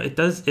 that,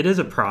 it is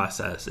a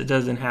process. It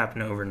doesn't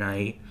happen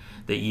overnight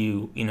that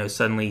you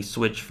suddenly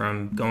switch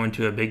from going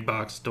to a big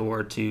box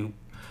store to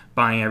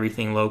buying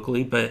everything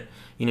locally, but,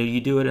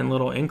 you do it in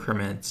little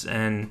increments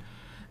and,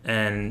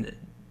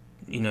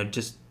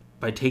 just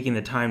by taking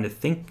the time to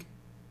think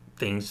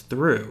things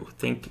through,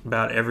 think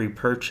about every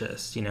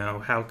purchase,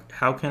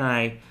 how can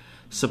I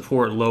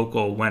support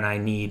local when I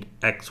need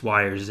X,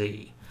 Y, or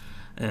Z?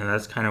 And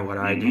that's kind of what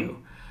I do.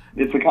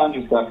 It's a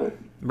conscious effort.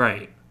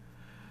 Right.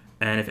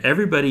 And if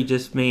everybody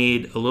just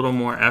made a little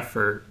more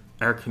effort,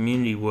 our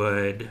community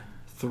would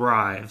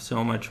thrive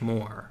so much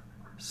more.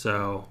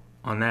 So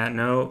on that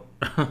note,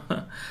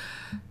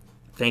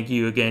 thank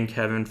you again,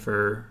 Kevin,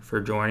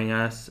 for joining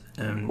us.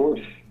 And of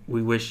course.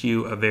 We wish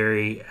you a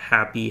very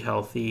happy,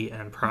 healthy,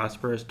 and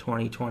prosperous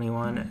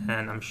 2021.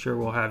 And I'm sure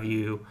we'll have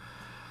you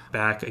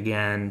back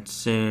again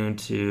soon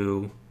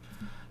to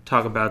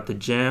talk about the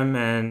gym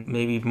and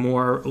maybe a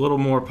little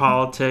more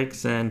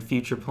politics and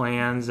future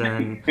plans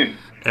and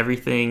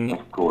everything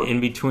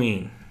in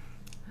between.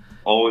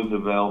 Always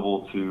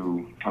available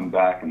to come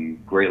back,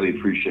 and greatly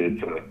appreciate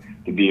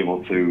to be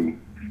able to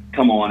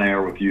come on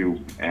air with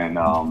you and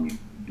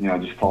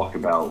just talk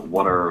about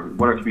what our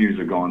communities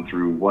are going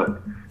through,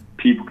 what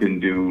people can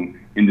do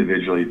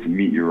individually to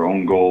meet your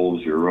own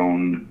goals,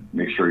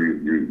 make sure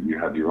you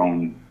have your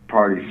own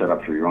priorities set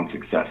up for your own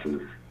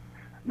successes.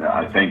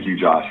 I thank you,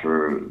 Josh,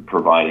 for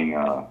providing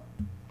a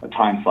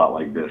time slot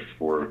like this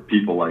for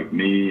people like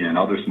me and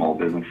other small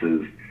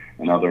businesses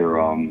and other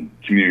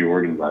community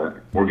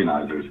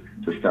organizers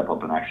to step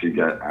up and actually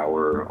get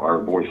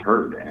our voice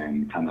heard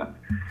and kind of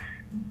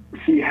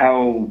see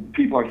how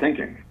people are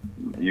thinking.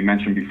 You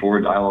mentioned before,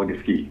 dialogue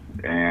is key,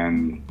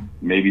 and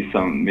maybe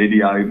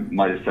I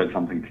might have said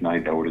something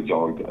tonight that would have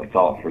jogged a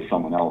thought for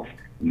someone else,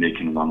 and they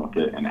can run with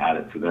it and add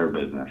it to their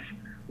business,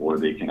 or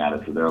they can add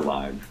it to their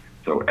lives,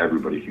 so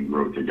everybody can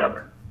grow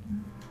together.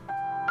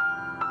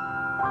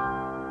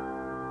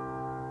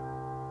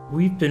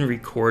 We've been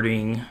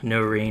recording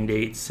No Rain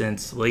Date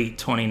since late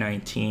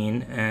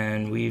 2019,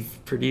 and we've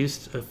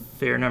produced a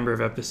fair number of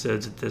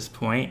episodes at this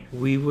point.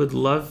 We would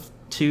love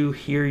to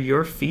hear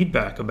your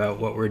feedback about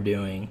what we're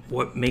doing.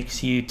 What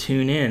makes you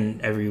tune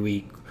in every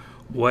week?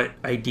 What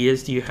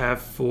ideas do you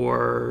have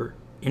for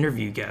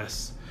interview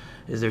guests?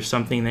 Is there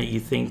something that you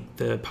think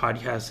the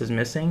podcast is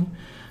missing?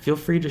 Feel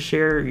free to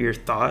share your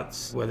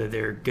thoughts, whether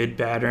they're good,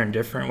 bad, or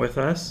indifferent with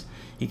us.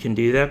 You can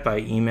do that by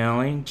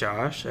emailing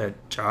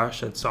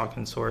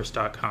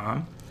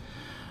josh@sauconsource.com.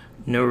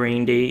 No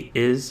Rain Date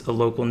is a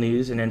local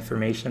news and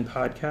information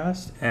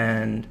podcast,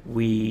 and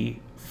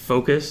we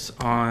focus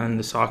on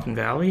the Saucon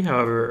Valley.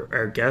 However,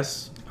 our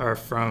guests are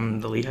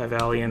from the Lehigh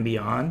Valley and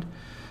beyond.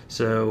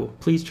 So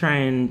please try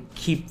and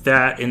keep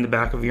that in the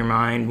back of your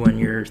mind when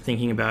you're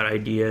thinking about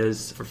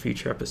ideas for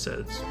future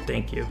episodes.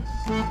 Thank you.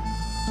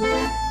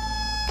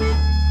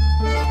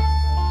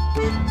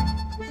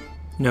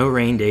 No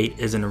Rain Date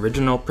is an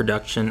original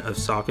production of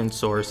Saucon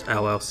Source,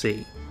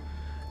 LLC.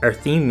 Our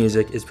theme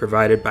music is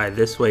provided by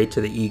This Way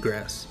to the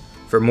Egress.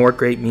 For more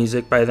great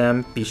music by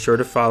them, be sure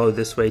to follow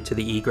This Way to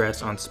the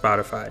Egress on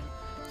Spotify.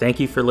 Thank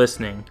you for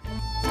listening.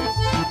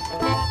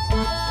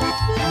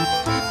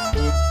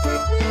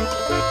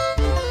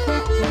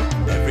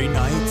 Every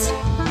night,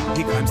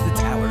 he climbs the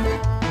tower,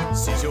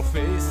 sees your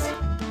face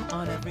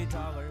on every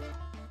dollar.